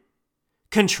government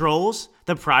controls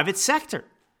the private sector.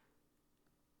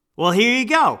 Well, here you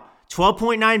go.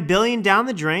 $12.9 billion down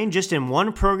the drain just in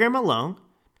one program alone.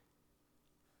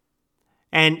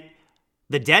 And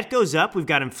the debt goes up. We've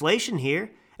got inflation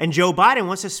here. And Joe Biden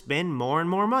wants to spend more and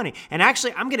more money. And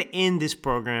actually, I'm going to end this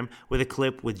program with a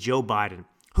clip with Joe Biden,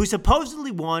 who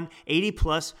supposedly won 80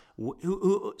 plus,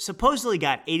 who supposedly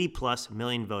got 80 plus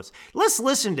million votes. Let's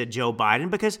listen to Joe Biden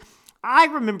because I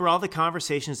remember all the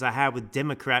conversations I had with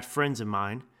Democrat friends of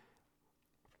mine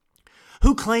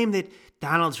who claimed that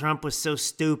Donald Trump was so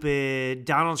stupid.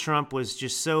 Donald Trump was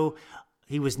just so,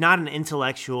 He was not an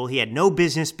intellectual. He had no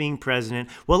business being president.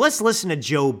 Well, let's listen to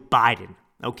Joe Biden,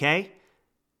 okay?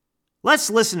 Let's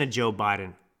listen to Joe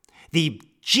Biden, the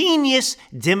genius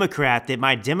Democrat that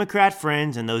my Democrat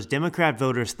friends and those Democrat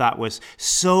voters thought was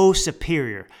so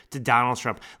superior to Donald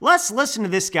Trump. Let's listen to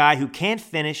this guy who can't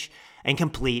finish and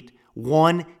complete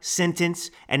one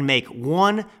sentence and make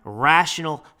one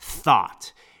rational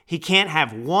thought. He can't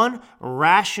have one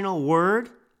rational word.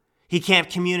 He can't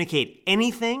communicate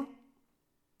anything.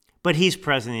 But he's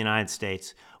president of the United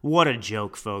States. What a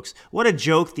joke, folks. What a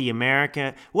joke the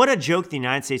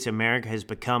United States of America has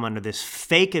become under this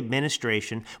fake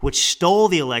administration which stole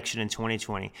the election in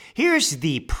 2020. Here's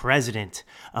the president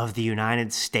of the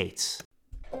United States.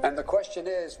 And the question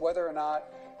is whether or not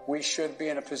we should be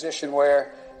in a position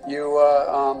where you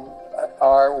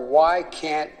why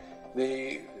can't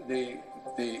the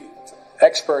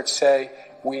experts say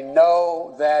we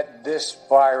know that this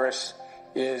virus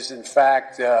is in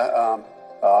fact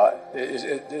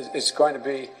it's going to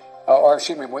be, or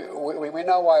excuse me, we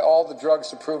know why all the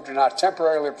drugs approved are not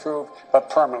temporarily approved but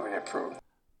permanently approved.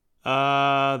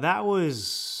 That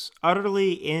was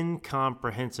utterly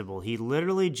incomprehensible. He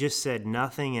literally just said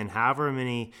nothing in however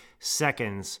many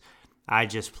seconds I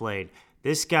just played.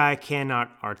 This guy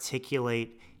cannot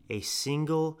articulate a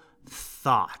single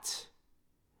thought.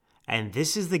 And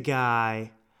this is the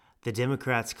guy the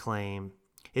Democrats claim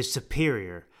is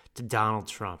superior to Donald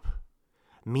Trump.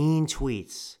 Mean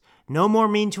tweets. No more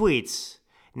mean tweets.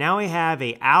 Now we have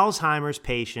a Alzheimer's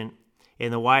patient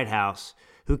in the White House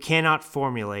who cannot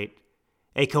formulate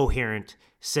a coherent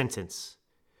sentence.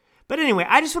 But anyway,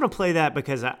 I just want to play that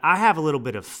because I have a little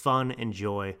bit of fun and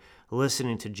joy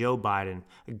listening to Joe Biden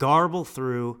garble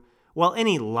through, well,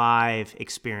 any live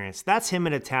experience. That's him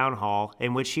at a town hall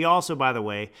in which he also, by the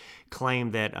way,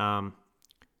 claimed that,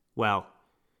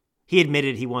 he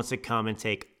admitted he wants to come and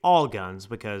take all guns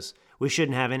because we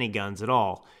shouldn't have any guns at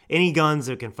all. Any guns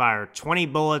that can fire 20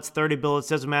 bullets, 30 bullets,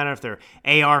 doesn't matter if they're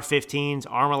AR-15s,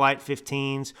 Armalite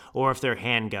 15s, or if they're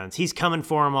handguns. He's coming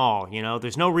for them all,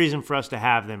 There's no reason for us to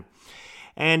have them.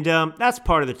 And that's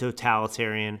part of the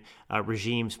totalitarian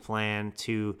regime's plan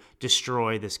to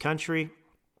destroy this country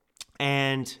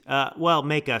and,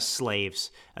 make us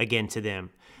slaves again to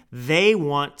them. They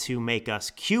want to make us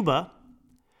Cuba,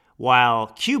 while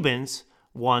Cubans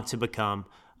want to become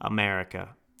America.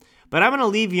 But I'm going to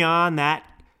leave you on that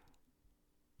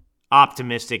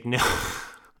optimistic note.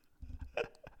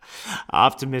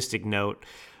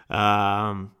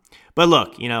 But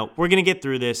look, we're going to get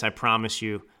through this, I promise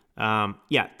you.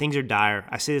 Things are dire.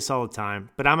 I say this all the time,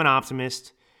 but I'm an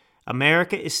optimist.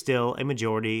 America is still a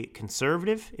majority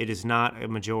conservative. It is not a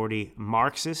majority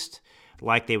Marxist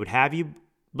like they would have you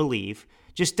believe.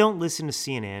 Just don't listen to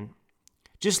CNN.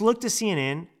 Just look to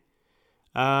CNN.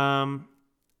 I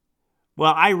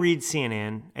read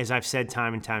CNN, as I've said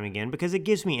time and time again, because it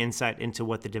gives me insight into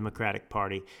what the Democratic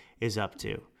Party is up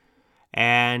to.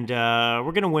 And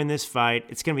we're going to win this fight.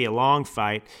 It's going to be a long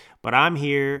fight, but I'm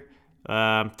here.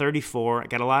 I'm 34. I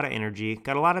got a lot of energy.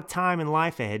 Got a lot of time in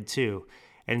life ahead, too.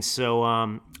 And so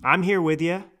I'm here with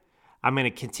you. I'm going to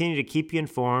continue to keep you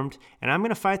informed, and I'm going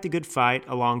to fight the good fight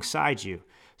alongside you.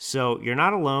 So you're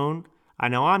not alone. I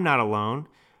know I'm not alone.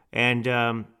 And,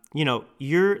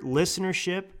 your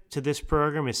listenership to this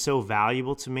program is so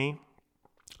valuable to me.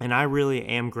 And I really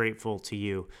am grateful to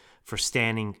you for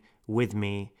standing with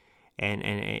me and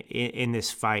in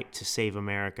this fight to save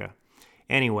America.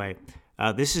 Anyway,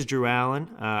 this is Drew Allen.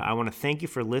 I want to thank you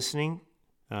for listening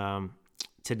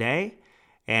today.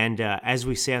 And as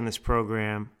we say on this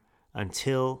program,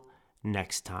 until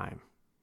next time.